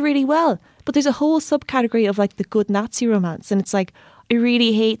sold really well. But there's a whole subcategory of like the good Nazi romance, and it's like, I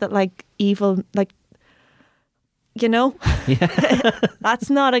really hate that, like, evil, like, you know, that's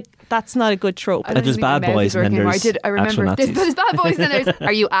not a good trope. I Like, there's don't think my bad mouth boys is and then working anymore. there's I remember. actual Nazis. There's bad boys and there's.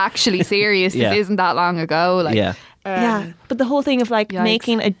 Are you actually serious? Yeah. This isn't that long ago. Like, Yeah. Yeah, but the whole thing of like Yikes.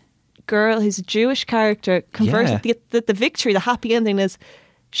 making a girl who's a Jewish character convert the victory, the happy ending is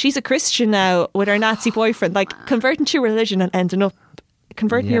she's a Christian now with her Nazi boyfriend, like converting to religion and ending up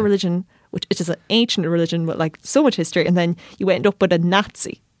converting your religion, which is an ancient religion with like so much history, and then you end up with a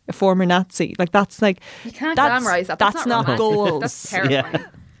Nazi, a former Nazi. Like that's like you can't that's, glamorize that. That's not romantic. goals. That's terrifying.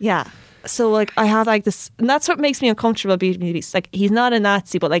 Yeah. So like I have like this, and that's what makes me uncomfortable about Beauty and the Beast. Like he's not a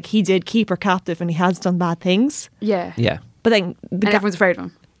Nazi, but like he did keep her captive and he has done bad things. Yeah. Yeah. But then And everyone's afraid of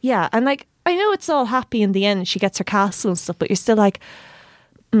him. yeah, and like I know it's all happy in the end. She gets her castle and stuff, but you're still like,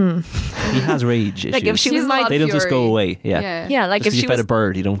 He has rage issues. Like, if she She was has a my- lot of they don't just go fury. away. Yeah. Yeah. yeah, like Just if you she fed was a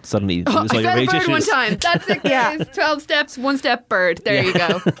bird, you don't suddenly Oh, lose I all your fed a rage bird one issues. time. That's it, Yeah. guys. 12 steps, one step bird. There you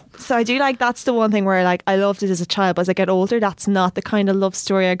go. So I do like that's the one thing where like I loved it as a child, but as I get older, that's not the kind of love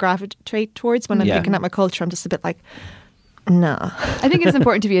story I gravitate towards when I'm Yeah. looking at my culture. I'm just a bit like, nah. I think it's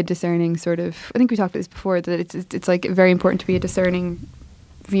important to be a discerning sort of. I think we talked about this before, that it's like very important to be a discerning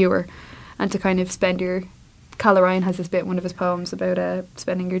viewer, and to kind of spend your. Cal Ryan has this bit in one of his poems about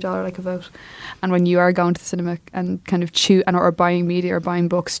spending your dollar like a vote, and when you are going to the cinema and kind of choose or buying media or buying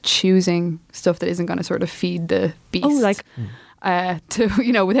books, choosing stuff that isn't going to sort of feed the beast. Oh, like to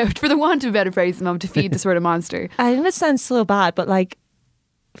without for the want of a better phrase, at the moment, to feed the sort of monster. I know it sounds so bad, but like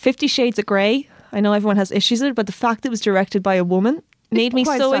 50 Shades of Grey, I know everyone has issues with it, but the fact it was directed by a woman made me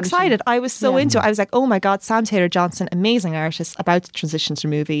quite so astonishing. excited. I was so Yeah. into it. I was like, oh my God, Sam Taylor Johnson, amazing artist, about to transition to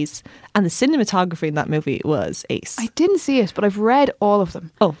movies. And the cinematography in that movie was ace. I didn't see it, but I've read all of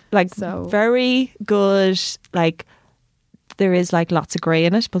them. Oh, like So- very good. Like there is like lots of grey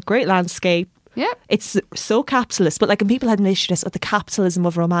in it, but great landscape. Yeah. It's so capitalist, but like when people had an issue with the capitalism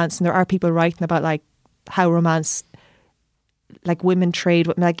of romance, and there are people writing about like how romance, like women trade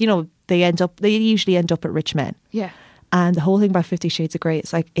with, like, you know, they usually end up at rich men. Yeah. And the whole thing about 50 Shades of Grey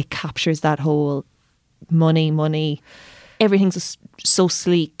is like it captures that whole money. Everything's just so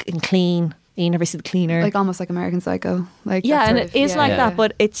sleek and clean. You never see the cleaner. Like almost like American Psycho. Like yeah, that and sort it of- is yeah, like yeah. that,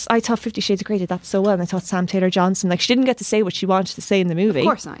 but I thought 50 Shades of Grey did that so well, and I thought Sam Taylor Johnson, like she didn't get to say what she wanted to say in the movie. Of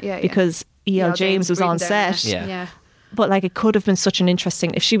course not, yeah. Because E.L. James was on breathing down set. it. Yeah. Yeah. But like it could have been such an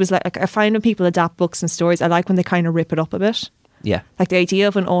interesting, if she was like I find when people adapt books and stories, I like when they kind of rip it up a bit. Yeah. Like the idea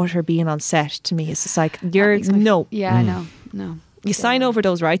of an author being on set to me is just like That you're makes my- no. Yeah, I know. No. You sign over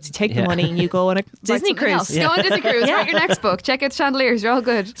those rights, you take the Yeah. money and you go on a Disney Something cruise. else. Go on Disney cruise. Yeah. Write your next book. Check out Chandeliers. You're all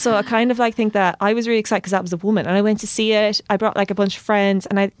good. So I kind of like think that I was really excited because that was a woman, and I went to see it. I brought like a bunch of friends,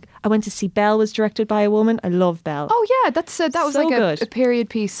 and I went to see Belle was directed by a woman. I love Belle. Oh yeah, that was So like good. a period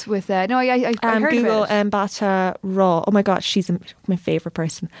piece with. No, I heard Google about it. Bata Raw. Oh my god, she's my favorite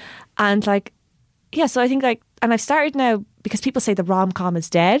person. And like, yeah. So I think like, and I've started now because people say the rom com is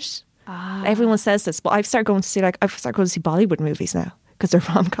dead. Everyone says this, but I've started going to see Bollywood movies now because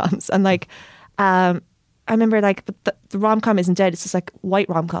they're rom coms. And like, I remember like, but the rom com isn't dead. It's just like white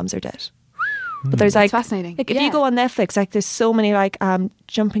rom coms are dead. But there's That's like fascinating. Like if Yeah. you go on Netflix, like there's so many like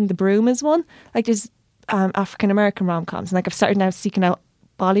Jumping the Broom is one. Like there's African American rom-coms, and like I've started now seeking out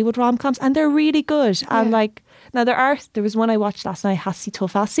Bollywood rom-coms, and they're really good. And Yeah. like now there was one I watched last night, Hasi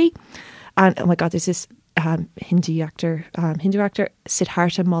Tofasi, and oh my god, there's this Hindu actor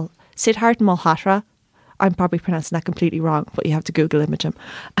Siddhartha Malhotra. I'm probably pronouncing that completely wrong, but you have to Google image him.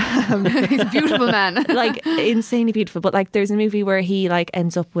 He's a beautiful man. Like insanely beautiful. But like there's a movie where he like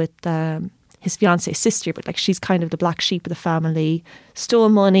ends up with his fiance's sister, but like she's kind of the black sheep of the family, stole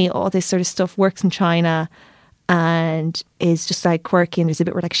money, all this sort of stuff, works in China, and is just like quirky. And there's a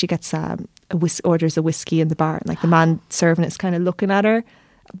bit where like she gets orders a whiskey in the bar, and like the man serving it's kind of looking at her,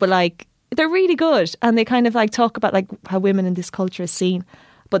 but like they're really good, and they kind of like talk about like how women in this culture is seen.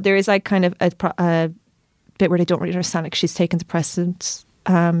 But there is like kind of a bit where they don't really understand, like she's taking depressant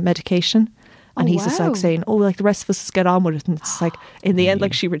medication, and Oh, he's just wow. like saying, oh, like the rest of us just get on with it, and it's like in the end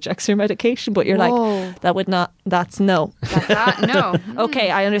like she rejects her medication, but you're Whoa. like that's no. No. Okay,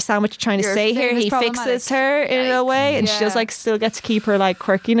 I understand what you're trying to You're say here. famous He problematic. fixes her in a way, and she does Yeah. like still get to keep her like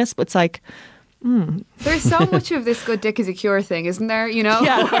quirkiness, but it's like There's so much of this good dick is a cure thing, isn't there? You know,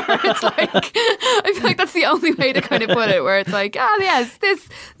 Yeah. where it's like I feel like that's the only way to kind of put it. Where it's like, yes,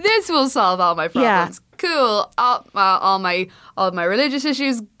 this will solve all my problems. Cool. All my religious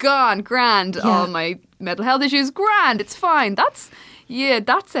issues gone. Grand. Yeah. All my mental health issues grand. It's fine. That's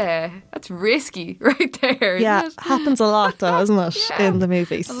risky right there. Isn't yeah, it? happens a lot though, doesn't it, Yeah. in the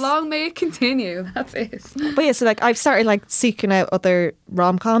movies? Long may it continue. That's it. But yeah, so like I've started like seeking out other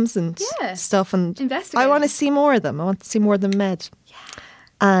rom-coms and Yeah. stuff, and Investigating. I want to see more of them. I want to see more of them made. Yeah.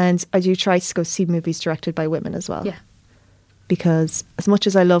 And I do try to go see movies directed by women as well. Yeah. Because as much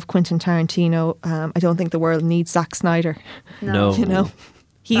as I love Quentin Tarantino, I don't think the world needs Zack Snyder. No. You know,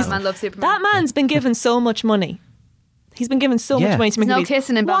 Batman loves Superman. that man's been given so much money. He's been given so Yeah. much money to There's make no movies.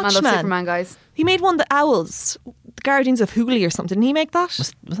 kissing in Batman Loves Watchmen. Superman, guys. He made one, The Owls, the Guardians of Hooli or something. Didn't he make that?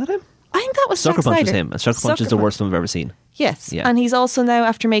 Was that him? I think that was Sucker Zack Punch Snyder. was him. And Sucker Punch is the worst one I've ever seen. Yes. Yeah. And he's also now,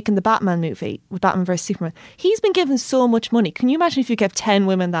 after making the Batman movie with Batman vs Superman, he's been given so much money. Can you imagine if you gave 10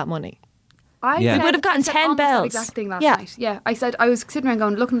 women that money? Yeah. said- We would have gotten I said 10 almost that bells. exact thing last Yeah. night. Yeah, I said I was sitting around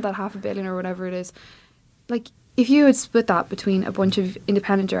going, looking at that $500 million or whatever it is. Like, if you had split that between a bunch of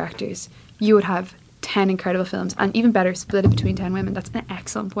independent directors, you would have 10 incredible films, and even better, split it between 10 women. That's an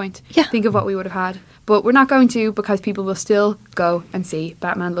excellent point. Yeah. Think of what we would have had, but we're not going to, because people will still go and see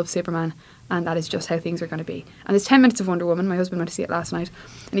Batman Loves Superman. And that is just how things are going to be. And there's 10 minutes of Wonder Woman. My husband went to see it last night,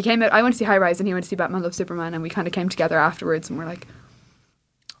 and he came out. I went to see High Rise, and he went to see Batman Loves Superman, and we kind of came together afterwards, and we're like,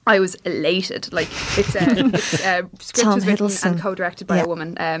 I was elated. Like script Tom was written Hiddleston. and co-directed by Yeah. a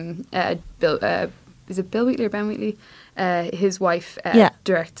woman. Bill, is it Bill Wheatley or Ben Wheatley? His wife Yeah.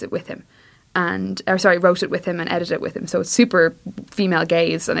 directs it with him, wrote it with him and edited it with him. So it's super female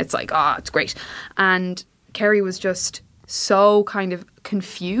gaze, and it's like, it's great. And Kerry was just so kind of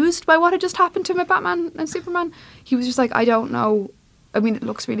confused by what had just happened to him at Batman and Superman. He was just like, I don't know. I mean, it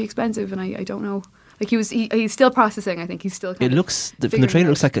looks really expensive, and I don't know. Like he's still processing. I think he's still. Kind It of looks from the figuring trailer. It out.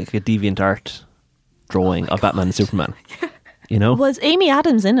 looks like a deviant art drawing of Batman and Superman. You know, Was Amy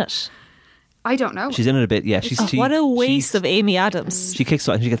Adams in it? I don't know. she's in it a bit. Yeah, What a waste of Amy Adams. She kicks.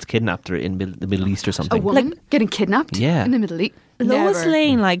 She gets kidnapped in the Middle East or A something. woman getting kidnapped. Yeah. In the Middle East. Lois Never.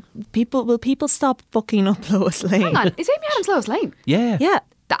 Lane, like, will people stop fucking up Lois Lane? Hang on, is Amy Adams Lois Lane? Yeah, Yeah.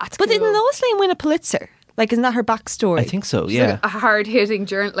 That's But didn't cool. Lois Lane win a Pulitzer? Like, isn't that her backstory? I think so. She's Yeah, like a hard-hitting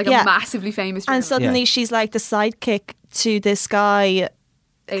journal, like Yeah. a massively famous And journalist. suddenly Yeah. she's like the sidekick to this guy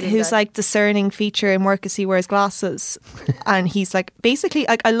Alien who's guy. like discerning feature in work as he wears glasses. And he's like, basically,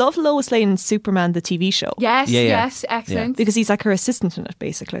 like, I love Lois Lane in Superman, the TV show. Yes, Yeah, yeah. yes, excellent. Because he's like her assistant in it,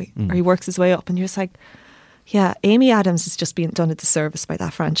 basically. Mm. Or he works his way up. And you're just like, yeah, Amy Adams is just being done a disservice by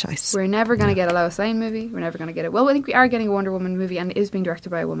that franchise. We're never going to get a Lois Lane movie. We're never going to get it. Well, I think we are getting a Wonder Woman movie, and it is being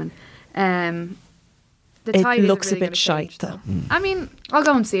directed by a woman. The It tide isn't looks a really bit gonna shite, change, though. I mean, I'll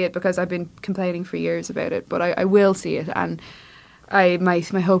go and see it because I've been complaining for years about it, but I will see it, and my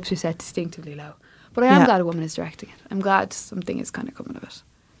hopes are set distinctively low. But I am Yeah. glad a woman is directing it. I'm glad something is kind of coming of it.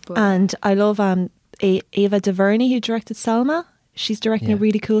 But And I love Ava DuVernay, who directed Selma. She's directing Yeah. a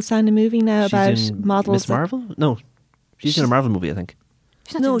really cool sounding movie now she's about in models. Miss Marvel. No, she's in a Marvel movie. I think.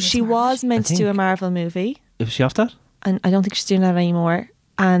 she's not No, doing she Miss Marvel. was meant I to do a think- Marvel movie, Is she off that? and I don't think she's doing that anymore.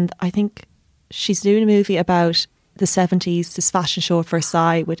 And I think she's doing a movie about the 70s, this fashion show at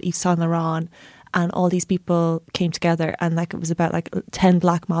Versailles with Yves Saint Laurent, and all these people came together, and like it was about like 10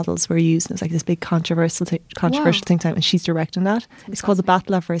 black models were used, and it was like this big controversial thing time, and she's directing that. It's called The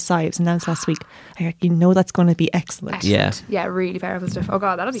Battle of Versailles. It was announced last week. That's going to be excellent. Excellent. Yeah, really powerful stuff. Oh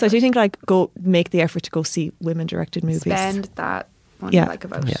god, that'll be So I good. do think like go make the effort to go see women directed movies. Spend that money Yeah. like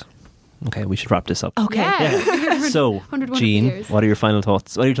about. Yeah. Okay, we should wrap this up. Okay. Yeah. So, 101 Jean, years. what are your final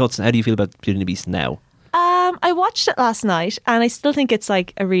thoughts? What are your thoughts? How do you feel about Beauty and the Beast now? I watched it last night and I still think it's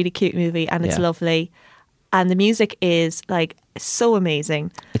like a really cute movie and it's Yeah. lovely. And the music is like so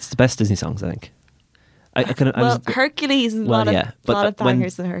amazing. It's the best Disney songs, I think. Hercules, a lot of when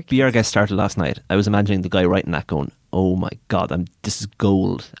bangers in Hercules. Be Our Guest started last night, I was imagining the guy writing that going, oh my God, this is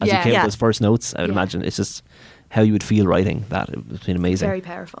gold. As he Yeah. came Yeah. up with his first notes, I would Yeah. imagine it's just how you would feel writing that. It's been amazing. Very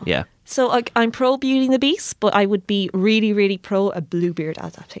powerful. Yeah. So like, I'm pro Beauty and the Beast, but I would be really, really pro a Bluebeard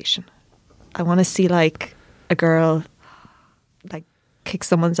adaptation. I want to see like a girl like kick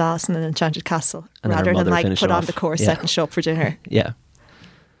someone's ass in an enchanted castle And then her rather than mother like finish put it on off. the corset Yeah. and show up for dinner. Yeah.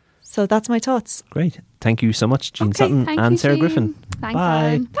 So that's my thoughts. Great. Thank you so much, Jean Okay, Sutton thank and you, Sarah Jean. Griffin. Thanks, Bye.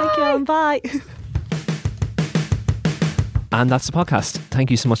 Anne. Thank you and bye. And that's the podcast.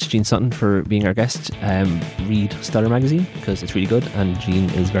 Thank you so much, Jean Sutton, for being our guest. Read Stellar Magazine because it's really good and Jean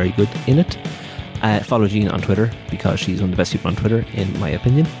is very good in it. Follow Jean on Twitter because she's one of the best people on Twitter, in my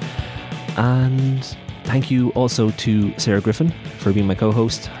opinion. And thank you also to Sarah Griffin for being my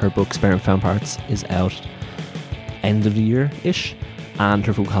co-host. Her book, Spare and Found Parts, is out end of the year-ish. And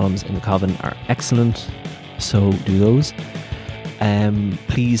her full columns in the Coven are excellent. So do those.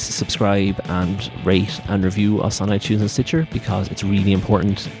 Please subscribe and rate and review us on iTunes and Stitcher because it's really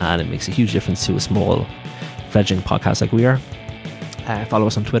important and it makes a huge difference to a small fledgling podcast like we are. Follow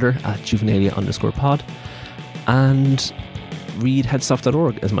us on Twitter at juvenalia_pod and read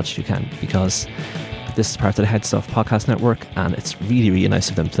headstuff.org as much as you can because this is part of the Headstuff podcast network and it's really, really nice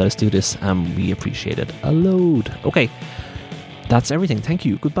of them to let us do this and we appreciate it a load. Okay, that's everything. Thank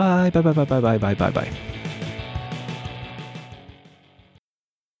you. Goodbye. Bye.